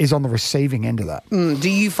to do it. Is on the receiving end of that. Do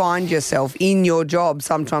you find yourself in your job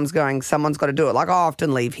sometimes going, someone's got to do it? Like, I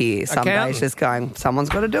often leave here some days just going, someone's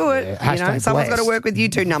got to do it. Yeah. You know, someone's got to work with you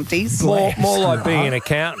two numpties. More like being an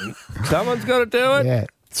accountant. Someone's got to do it. Yeah.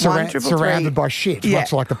 Surrounded by shit,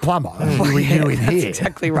 much like the plumber. You in That's here.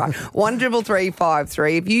 exactly right.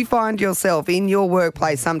 13353. If you find yourself in your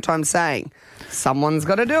workplace sometimes saying, someone's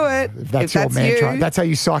got to do it. That's your mantra. That's how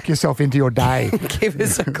you psych yourself into your day. Give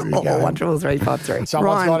us a call. 13353.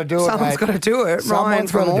 Someone's got to do it. Someone's got to do it. Ryan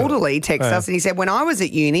from Alderley texts us and he said, when I was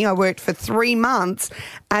at uni, I worked for 3 months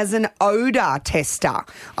as an odour tester.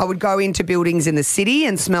 I would go into buildings in the city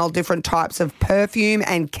and smell different types of perfume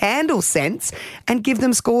and candle scents and give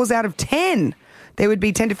them scores out of 10. There would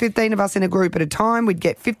be 10 to 15 of us in a group at a time. We'd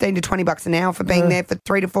get $15 to $20 an hour for being there for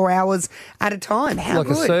 3 to 4 hours at a time. How like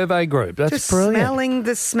good? A survey group. That's just brilliant. Smelling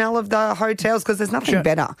the smell of the hotels because there's nothing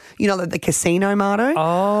better. You know, the casino, Marto?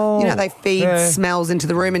 Oh. You know, they feed smells into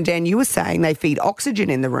the room. And Dan, you were saying they feed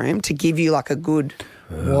oxygen in the room to give you like a good...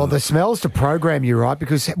 Well, the smell's to program you, right?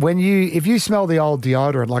 Because if you smell the old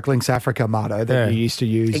deodorant like Lynx Africa, Marto, that you used to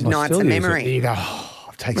use. Ignites a memory. You go,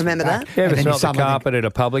 Remember that? You ever smelled the carpet at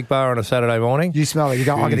a public bar on a Saturday morning? You smell it. You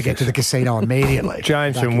go, I'm going to get to the casino immediately.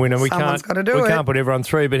 James from Wynnum, we can't put everyone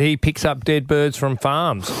through, but he picks up dead birds from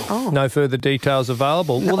farms. Oh. No further details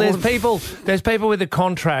available. No. Well, there's people with a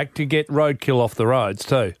contract to get roadkill off the roads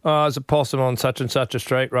too. Oh, there's a possum on such and such a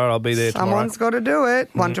street road. I'll be there tomorrow. Someone's got to do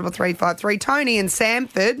it. 13353. Tony in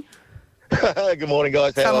Samford. Good morning,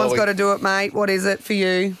 guys. How Someone's are we? got to do it, mate. What is it for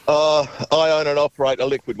you? I own and operate a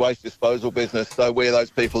liquid waste disposal business, so we're those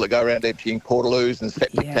people that go around emptying portaloos and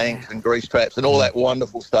septic tanks and grease traps and all that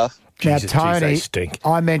wonderful stuff. Now, Tony,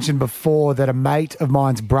 I mentioned before that a mate of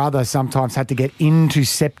mine's brother sometimes had to get into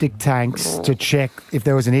septic tanks to check if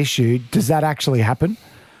there was an issue. Does that actually happen?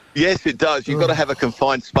 Yes, it does. You've got to have a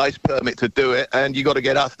confined space permit to do it, and you've got to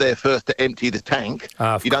get us there first to empty the tank.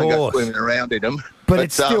 Of you don't go course. swimming around in them. But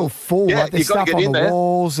it's still full. Yeah, like there's you've got stuff to get on in the there.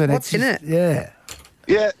 walls. And What's in it? Yeah.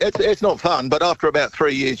 Yeah, it's not fun, but after about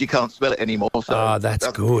 3 years, you can't smell it anymore. So that's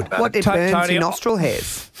good. What did burns your nostril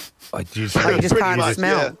hairs? You just can't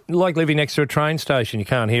smell. Like living next to a train station, you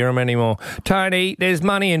can't hear them anymore. Tony, there's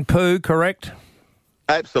money in poo, correct?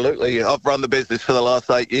 Absolutely. I've run the business for the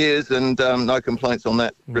last 8 years and no complaints on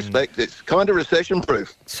that respect. It's kind of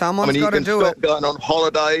recession-proof. Someone's got to do You can it. stop going on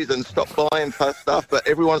holidays and stop buying stuff, but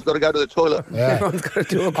everyone's got to go to the toilet. Yeah. Everyone's got to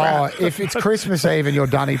do it. Oh, if it's Christmas Eve and your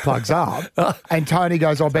dunny plugs up and Tony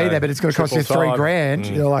goes, I'll be there, but it's going to cost you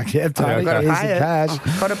 $3,000. You're like, yeah, Tony, I've got to here's pay the it. cash.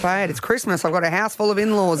 I've got to pay it. It's Christmas. I've got a house full of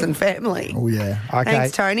in-laws and family. Oh, yeah. Okay.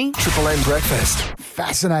 Thanks, Tony. Triple M breakfast.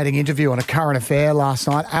 Fascinating interview on a current affair last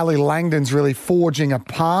night. Ali Langdon's really forging a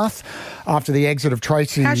path after the exit of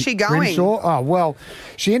Tracy How's she going? Grimshaw. Oh, well,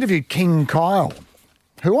 she interviewed King Kyle,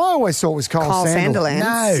 who I always thought was Kyle Sandilands.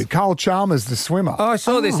 No, Kyle Chalmers, the swimmer. Oh, I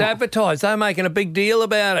saw this advertised. They're making a big deal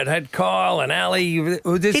about it. Had Kyle and Ali.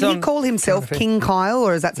 Did he call himself King Kyle,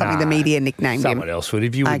 or is that something the media nicknamed him? Someone else would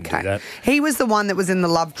if you wouldn't do that. He was the one that was in the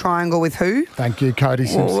love triangle with who? Thank you, Cody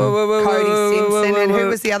Simpson. Cody Simpson. And who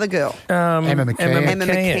was the other girl? Emma McKeon. Emma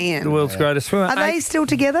McKeon. The world's greatest swimmer. Are they still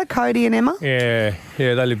together, Cody and Emma? Yeah,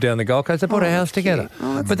 they live down the Gold Coast. They bought a house together.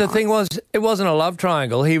 But the thing was, it wasn't a love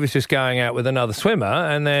triangle. He was just going out with another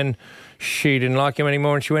swimmer, and then she didn't like him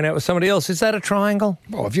anymore and she went out with somebody else. Is that a triangle?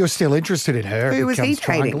 Well, if you're still interested in her, Who it was he becomes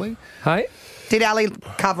dating? triangly. Hey? Did Ali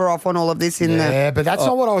cover off on all of this in the... Yeah, but that's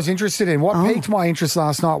not what I was interested in. What piqued my interest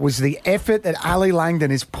last night was the effort that Ali Langdon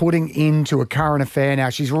is putting into a current affair now.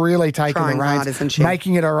 She's really taking Trying the hard, reins, isn't she?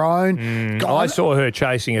 making it her own. I saw her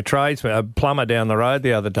chasing a tradesman, a plumber down the road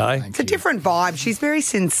the other day. It's a different vibe. She's very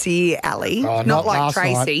sincere, Ali. not like last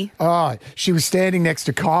Tracy. night. Oh, she was standing next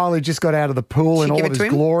to Kyle, who just got out of the pool in all give of it his to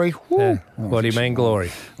him? glory. Yeah. What do you mean,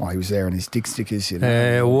 glory? Oh, he was there in his dick stickers, you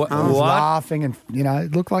know. He was what? laughing and, you know,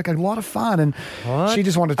 it looked like a lot of fun. And she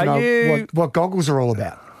just wanted to know what goggles are all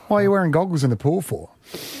about. Why are you wearing goggles in the pool for?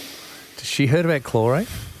 She heard about chlorine?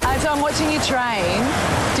 As I'm watching you train,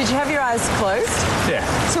 did you have your eyes closed? Yeah.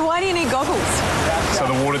 So why do you need goggles? So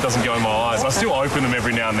the water doesn't go in my eyes. I still open them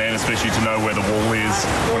every now and then, especially to know where the wall is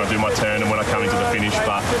when I do my turn and when I come into the finish,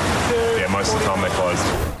 but yeah, most of the time they're closed.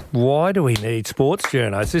 Why do we need sports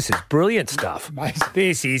journos? This is brilliant stuff. Amazing.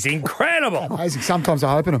 This is incredible. Amazing. Sometimes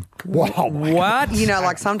I open them. Wow. What? You know,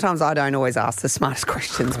 like sometimes I don't always ask the smartest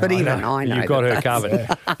questions, but even I know. You've got her that's- covered.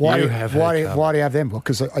 Why do Why you have them?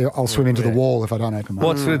 Because I'll swim into the wall if I don't open them.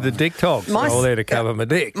 What's with the dick togs? My All there to cover my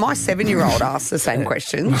dick. My 7-year-old asks the same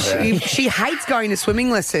question. She hates going to swimming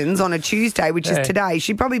lessons on a Tuesday, which is today.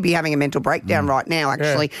 She'd probably be having a mental breakdown right now,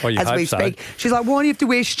 actually, Well, you as hope we so. speak. She's like, why do you have to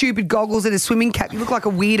wear stupid goggles and a swimming cap? You look like a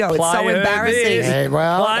weirdo. It's so Play her embarrassing. this. Yeah,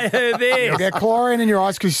 well, Play her this. you'll get chlorine in your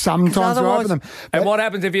eyes because sometimes you open them. And what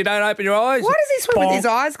happens if you don't open your eyes? Why does he swim with Bonk. his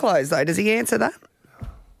eyes closed, though? Does he answer that?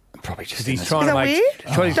 Probably just He's Is trying that to make.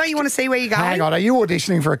 weird? Don't you want to see where you're going? Hang on, are you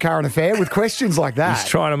auditioning for a current affair with questions like that? He's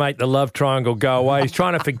trying to make the love triangle go away. He's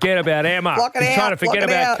trying to forget about Emma. Block it He's out, trying to forget block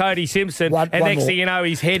it about out. Cody Simpson. One and next more. thing you know,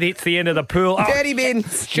 his head hits the end of the pool. Dirty bin.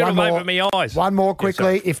 Should have One more. opened my eyes. One more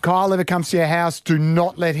quickly. If Kyle ever comes to your house, do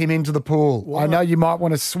not let him into the pool. I know you might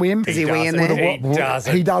want to swim. Does he wee in doesn't. there? He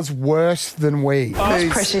doesn't. He does worse than we. How much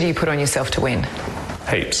pressure do you put on yourself to win?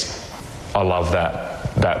 Heaps. I love that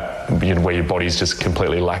where your body's just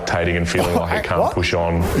completely lactating and feeling like it can't What? push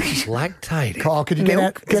on. Lactating. Kyle, could you get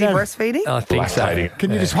Milk? out? Is he Get out. breastfeeding? I think Lactating. so.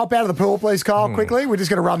 Can you just hop out of the pool, please, Kyle, quickly? We're just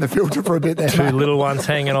going to run the filter for a bit there. Two mate. little ones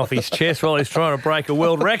hanging off his chest while he's trying to break a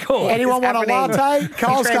world record. Anyone want a happening? latte?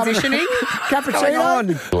 Kyle's coming. Transitioning?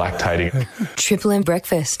 Cappuccino? Lactating. Triple M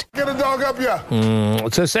breakfast. Get a dog up here.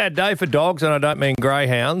 It's a sad day for dogs, and I don't mean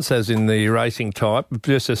greyhounds, as in the racing type.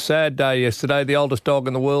 Just a sad day yesterday. The oldest dog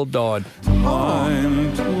in the world died.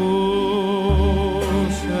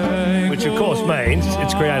 Which, of course, means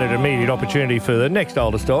it's created an immediate opportunity for the next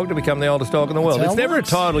oldest dog to become the oldest dog in the world. That's how It's it never a works.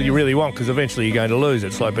 title you really want because eventually you're going to lose.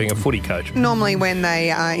 It's like being a footy coach. Normally, when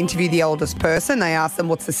they interview the oldest person, they ask them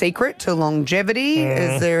what's the secret to longevity.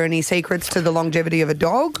 Is there any secrets to the longevity of a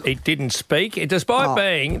dog? It didn't speak. Despite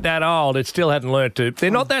being that old, it still hadn't learnt to.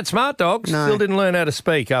 They're not that smart dogs. No. Still didn't learn how to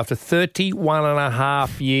speak after 31 and a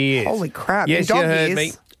half years. Holy crap. Yes, In dog you heard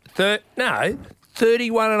years? me. No,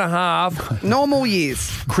 31 and a half Normal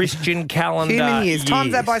years. Christian calendar Human years.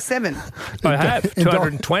 Times that by 7. I have, in dog-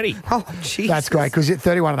 220. Oh, jeez. That's great, because at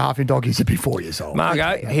 31 and a half in dog, he'd be 4 years old.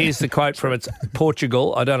 Margot, here's the quote from it's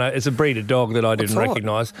Portugal. I don't know. It's a breed of dog that I didn't what?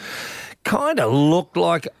 recognise. Kind of looked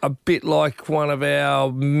like a bit like one of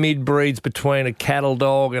our mid-breeds between a cattle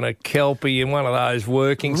dog and a Kelpie and one of those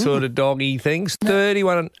working sort of doggy things.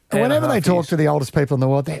 31 and Whenever a they half talk years. to the oldest people in the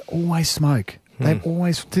world, they always smoke. They've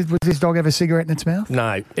always... Was this dog have a cigarette in its mouth?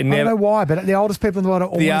 No, it I don't never. know why, but the oldest people in the world are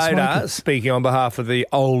always The owner, smoking. speaking on behalf of the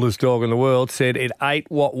oldest dog in the world, said it ate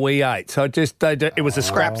what we ate. So it was a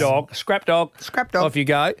scrap dog. Scrap dog. Scrap dog. Off you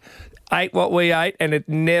go. Ate what we ate, and it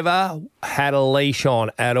never had a leash on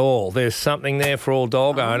at all. There's something there for all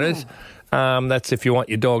dog owners. That's if you want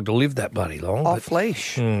your dog to live that bloody long. Off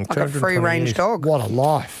leash. Like a 220 free-range years. dog. What a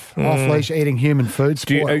life. Off leash, eating human food,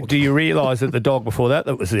 spoiled. Do you realise that the dog before that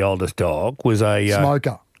was the oldest dog, was a...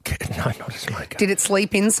 Smoker. No, not a smoker. Did it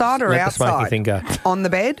sleep inside or Let the outside? smoking thing go. On the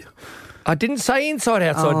bed? I didn't say inside,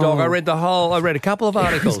 outside dog. I read a couple of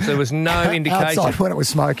articles. There was no indication. Outside when it was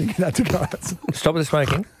smoking, it had to go outside. Stop the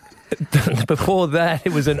smoking. Before that,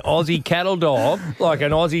 it was an Aussie cattle dog. Like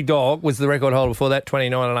an Aussie dog was the record holder before that,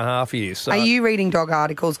 29 and a half years. So Are you reading dog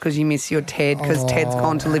articles because you miss your Ted because Ted's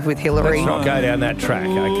gone to live with Hillary? let's not go down that track,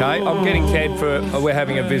 okay? I'm getting Ted we're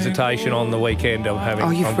having a visitation on the weekend.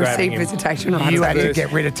 I'm You've grabbing received him. visitation rights. You had to first.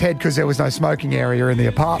 get rid of Ted because there was no smoking area in the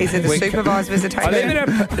apartment. Is it the supervised visitation? I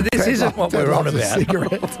live in this isn't what Ted we're on loves a about.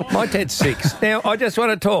 cigarette. My Ted's 6. Now, I just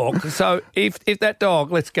want to talk. So, if that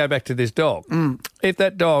dog, let's go back to this dog. If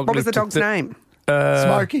that dog... What was the lived dog's name?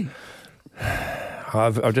 Smoky.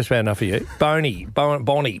 I've just had enough of you. Bonnie,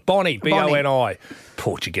 B-O-N-I.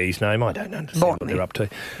 Portuguese name. I don't understand what they're up to.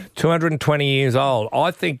 220 years old. I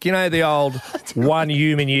think, the old one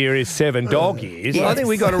human year is 7 dog years. Yes, I think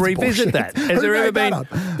we've got to that's revisit bullshit. that. Has Who there ever made that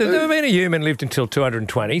been... up? There's never been a human lived until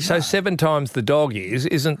 220, so 7 times the dog years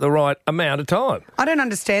isn't the right amount of time. I don't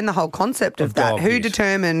understand the whole concept of that. dog Who years.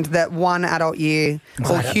 determined that one adult year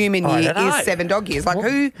or human I year don't know. is 7 dog years? Like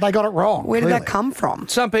who? They got it wrong. Where did clearly. that come from?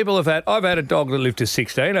 Some people have had... I've had a dog that lived to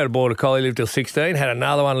 16, had a border collie lived till 16, had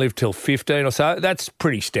another one lived till 15 or so. That's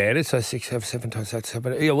pretty standard. So 6, 7 times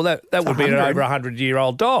 7. Yeah, well, that would be an over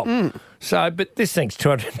 100-year-old dog. So, but this thing's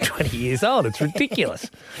 220 years old. It's ridiculous.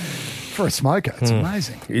 For a smoker, it's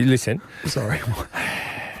amazing. You listen. Sorry.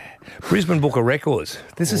 Brisbane Book of Records.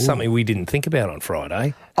 This is something we didn't think about on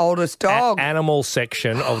Friday. Oldest dog. Animal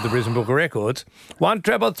section of the Brisbane Book of Records.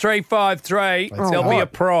 133353. There'll be a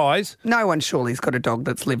prize. No one surely's got a dog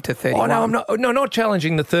that's lived to 31. Oh, no, I'm not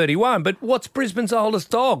challenging the 31, but what's Brisbane's oldest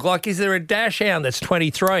dog? Like, is there a dashhound that's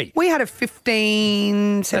 23? We had a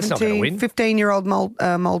 15-year-old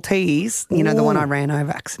Maltese, you know, the one I ran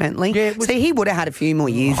over accidentally. Yeah, See, he would have had a few more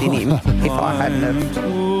years in him if I hadn't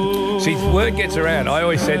have. See, word gets around. I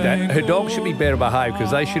always said that. Her dog should be better behaved because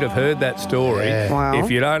they should have heard that story. Yeah. Wow. If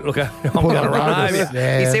you don't, look, I'm going to run over you.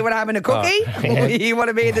 Yeah. You see what happened to Cookie? You want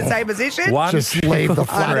to be in the same position? Just leave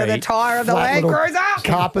the under the tyre of the Land Cruiser.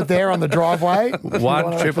 Carpet there on the driveway.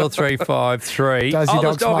 133353. Does your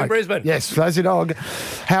dog dog in smoke? Brisbane. Yes, does your dog.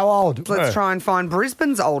 How old? Let's try and find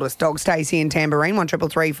Brisbane's oldest dog, Stacey in Tamborine,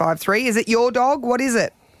 133353. Is it your dog? What is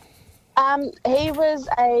it? He was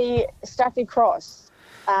a Staffy Cross.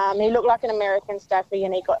 He looked like an American Staffy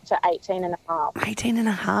and he got to 18 and a half. 18 and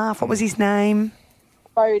a half. What was his name?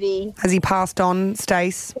 Bodie. Has he passed on,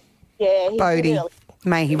 Stace? Yeah, he's Bodie. really...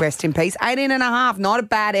 May he rest in peace. 18 and a half, not a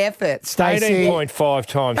bad effort. 18.5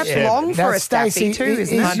 times. That's long for a Staffy too,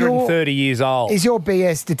 isn't it? 130 years old. Is your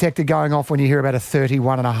BS detector going off when you hear about a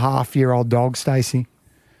 31-and-a-half-year-old dog, Stacey?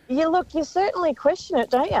 You certainly question it,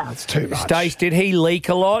 don't you? That's too much. Stace, did he leak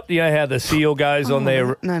a lot? You know how the seal goes on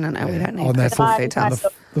their... No, we don't need on their that. full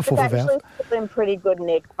It's full actually been pretty good,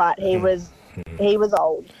 Nick, but he was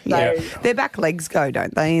old. So. Yeah. Their back legs go,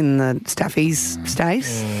 don't they, in the Staffy's,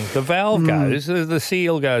 Stace? The valve goes, the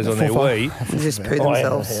seal goes on their wee. They just poo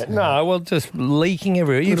themselves. No, well, just leaking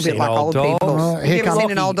everywhere. You've seen like old dogs. Have you ever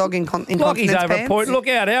seen an old dog in Lockie's continence over pants? point. Look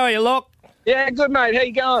out. How are you, Lock? Yeah, good, mate. How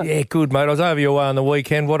you going? Yeah, good, mate. I was over your way on the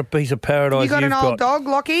weekend. What a piece of paradise You got an old dog,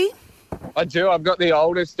 Lockie? I do. I've got the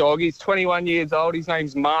oldest dog. He's 21 years old. His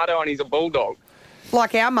name's Mardo, and he's a bulldog.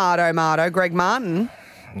 Like our Mardo, Greg Martin.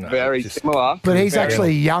 No, Very similar. But he's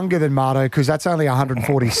actually younger than Mardo because that's only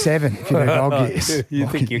 147 if you know dog years. You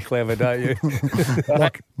think you're clever, don't you?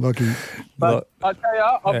 Lucky. But I tell you,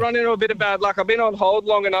 I've run into a bit of bad luck. I've been on hold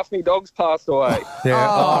long enough, my dog's passed away.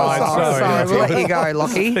 Yeah. Sorry. We'll let you go,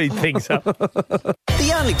 Lockie. Speed things up.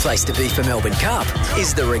 The only place to be for Melbourne Cup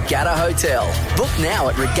is the Regatta Hotel. Book now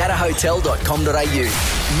at regattahotel.com.au.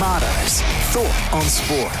 Mardo's Thought on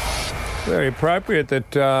Sport. Very appropriate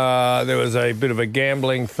that there was a bit of a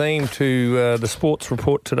gambling theme to the sports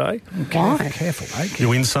report today. Okay. Careful, mate. You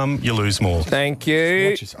win some, you lose more. Thank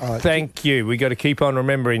you. Thank you. We got to keep on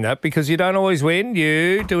remembering that because you don't always win.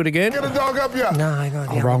 You do it again. Get a dog up here. No,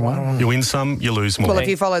 wrong one. You win some, you lose more. Well, if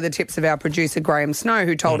you follow the tips of our producer, Graham Snow,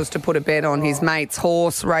 who told us to put a bet on his mate's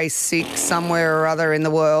horse, race 6, somewhere or other in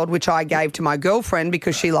the world, which I gave to my girlfriend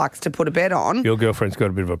because she likes to put a bet on. Your girlfriend's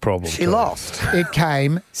got a bit of a problem. She lost. It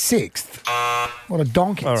came 6th. What a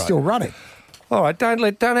donkey. All right. Still running. All right, don't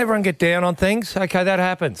everyone get down on things. Okay, that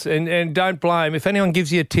happens. And don't blame. If anyone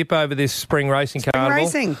gives you a tip over this spring racing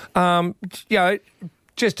carnival,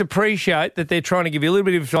 just appreciate that they're trying to give you a little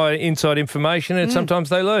bit of inside information and sometimes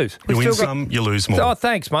they lose. You win some, you lose more. Oh,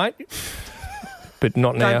 thanks, mate. But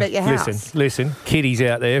not now. Don't bet your house. Listen, kiddies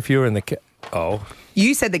out there, if you're in the...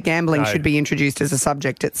 You said that gambling should be introduced as a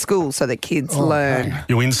subject at school so that kids learn.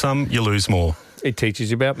 You win some, you lose more. It teaches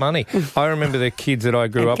you about money. I remember the kids that I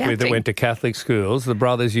grew up with that went to Catholic schools, the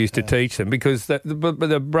brothers used to teach them because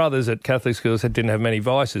the brothers at Catholic schools didn't have many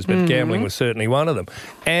vices, but gambling was certainly one of them.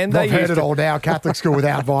 And I've heard it all now, Catholic school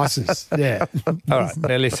without vices. Yeah. All right,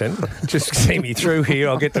 now listen, just see me through here.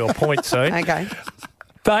 I'll get to a point soon. Okay.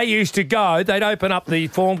 They used to go, they'd open up the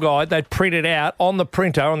form guide, they'd print it out on the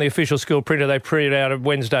printer, on the official school printer, they printed out a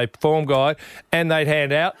Wednesday form guide and they'd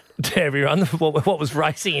hand out to everyone what was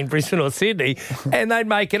racing in Brisbane or Sydney and they'd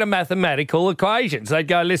make it a mathematical equation. So they'd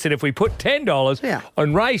go, listen, if we put $10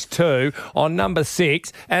 on race 2 on number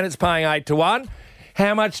 6 and it's paying 8 to 1,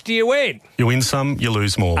 how much do you win? You win some, you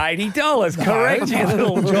lose more. $80. Correct, you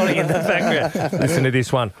little Johnny in the background. Listen to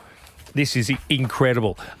this one. This is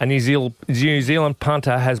incredible. A New Zealand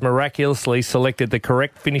punter has miraculously selected the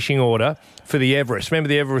correct finishing order for the Everest. Remember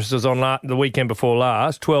the Everest was on the weekend before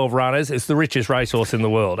last, 12 runners. It's the richest racehorse in the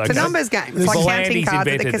world. It's a numbers game. It's like counting cards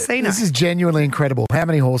at the casino. This is genuinely incredible. How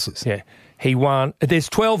many horses? Yeah. He won. There's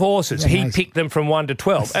 12 horses. He picked them from 1 to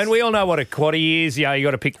 12. And we all know what a he is. Yeah, you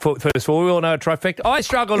got to pick first 4. We all know a trifecta. I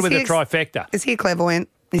struggled with a trifecta. Is he a clairvoyant?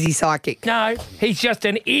 Is he psychic? No, he's just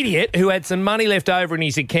an idiot who had some money left over in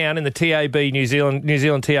his account, in the TAB New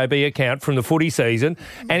Zealand TAB account from the footy season,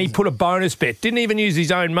 and he put a bonus bet. Didn't even use his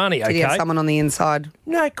own money, Did he have someone on the inside?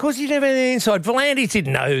 No, because he never had the inside. Volandis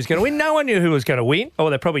didn't know who was going to win. No one knew who was going to win. Oh,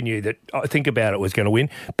 they probably knew that Think About It was going to win.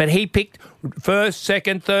 But he picked first,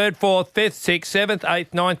 second, third, fourth, fifth, sixth, seventh,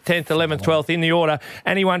 eighth, ninth, 10th, 11th, 12th in the order,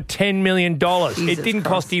 and he won $10 million. It didn't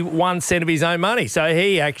cost him 1 cent of his own money. So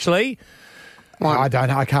he actually...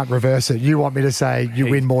 I can't reverse it. You want me to say you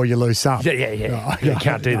win more, you lose some. Yeah. You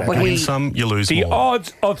can't do that. You win some, you lose the more. The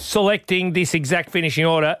odds of selecting this exact finishing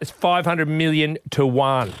order is 500 million to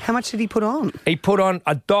 1. How much did he put on? He put on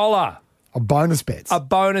 $1. A bonus bet. A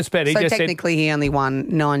bonus bet. So technically he only won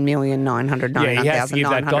 $9,999,999.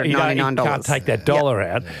 He can't take that dollar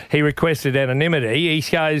out. He requested anonymity. He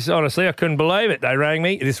goes, honestly, I couldn't believe it. They rang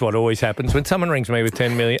me. This is what always happens. When someone rings me with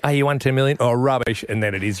 10 million, oh, you won 10 million? Oh, rubbish. And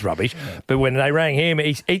then it is rubbish. But when they rang him,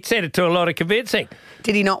 he said it to a lot of convincing.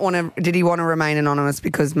 Did he want to remain anonymous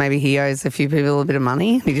because maybe he owes a few people a bit of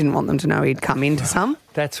money? He didn't want them to know he'd come into some?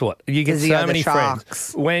 That's what. You get so many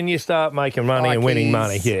friends. When you start making money and winning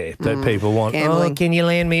money, that people want. Gambling. Oh, can you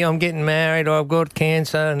lend me? I'm getting married or I've got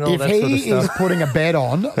cancer and all that sort of stuff. If he is putting a bet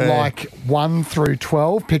on, like 1 through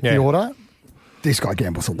 12, pick the order, this guy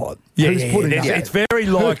gambles a lot. It's very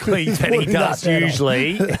likely that he does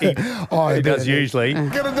usually. He does usually.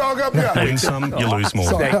 Get a dog up here. Win some, you lose more.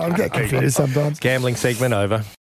 Sorry, I get confused sometimes. Gambling segment over.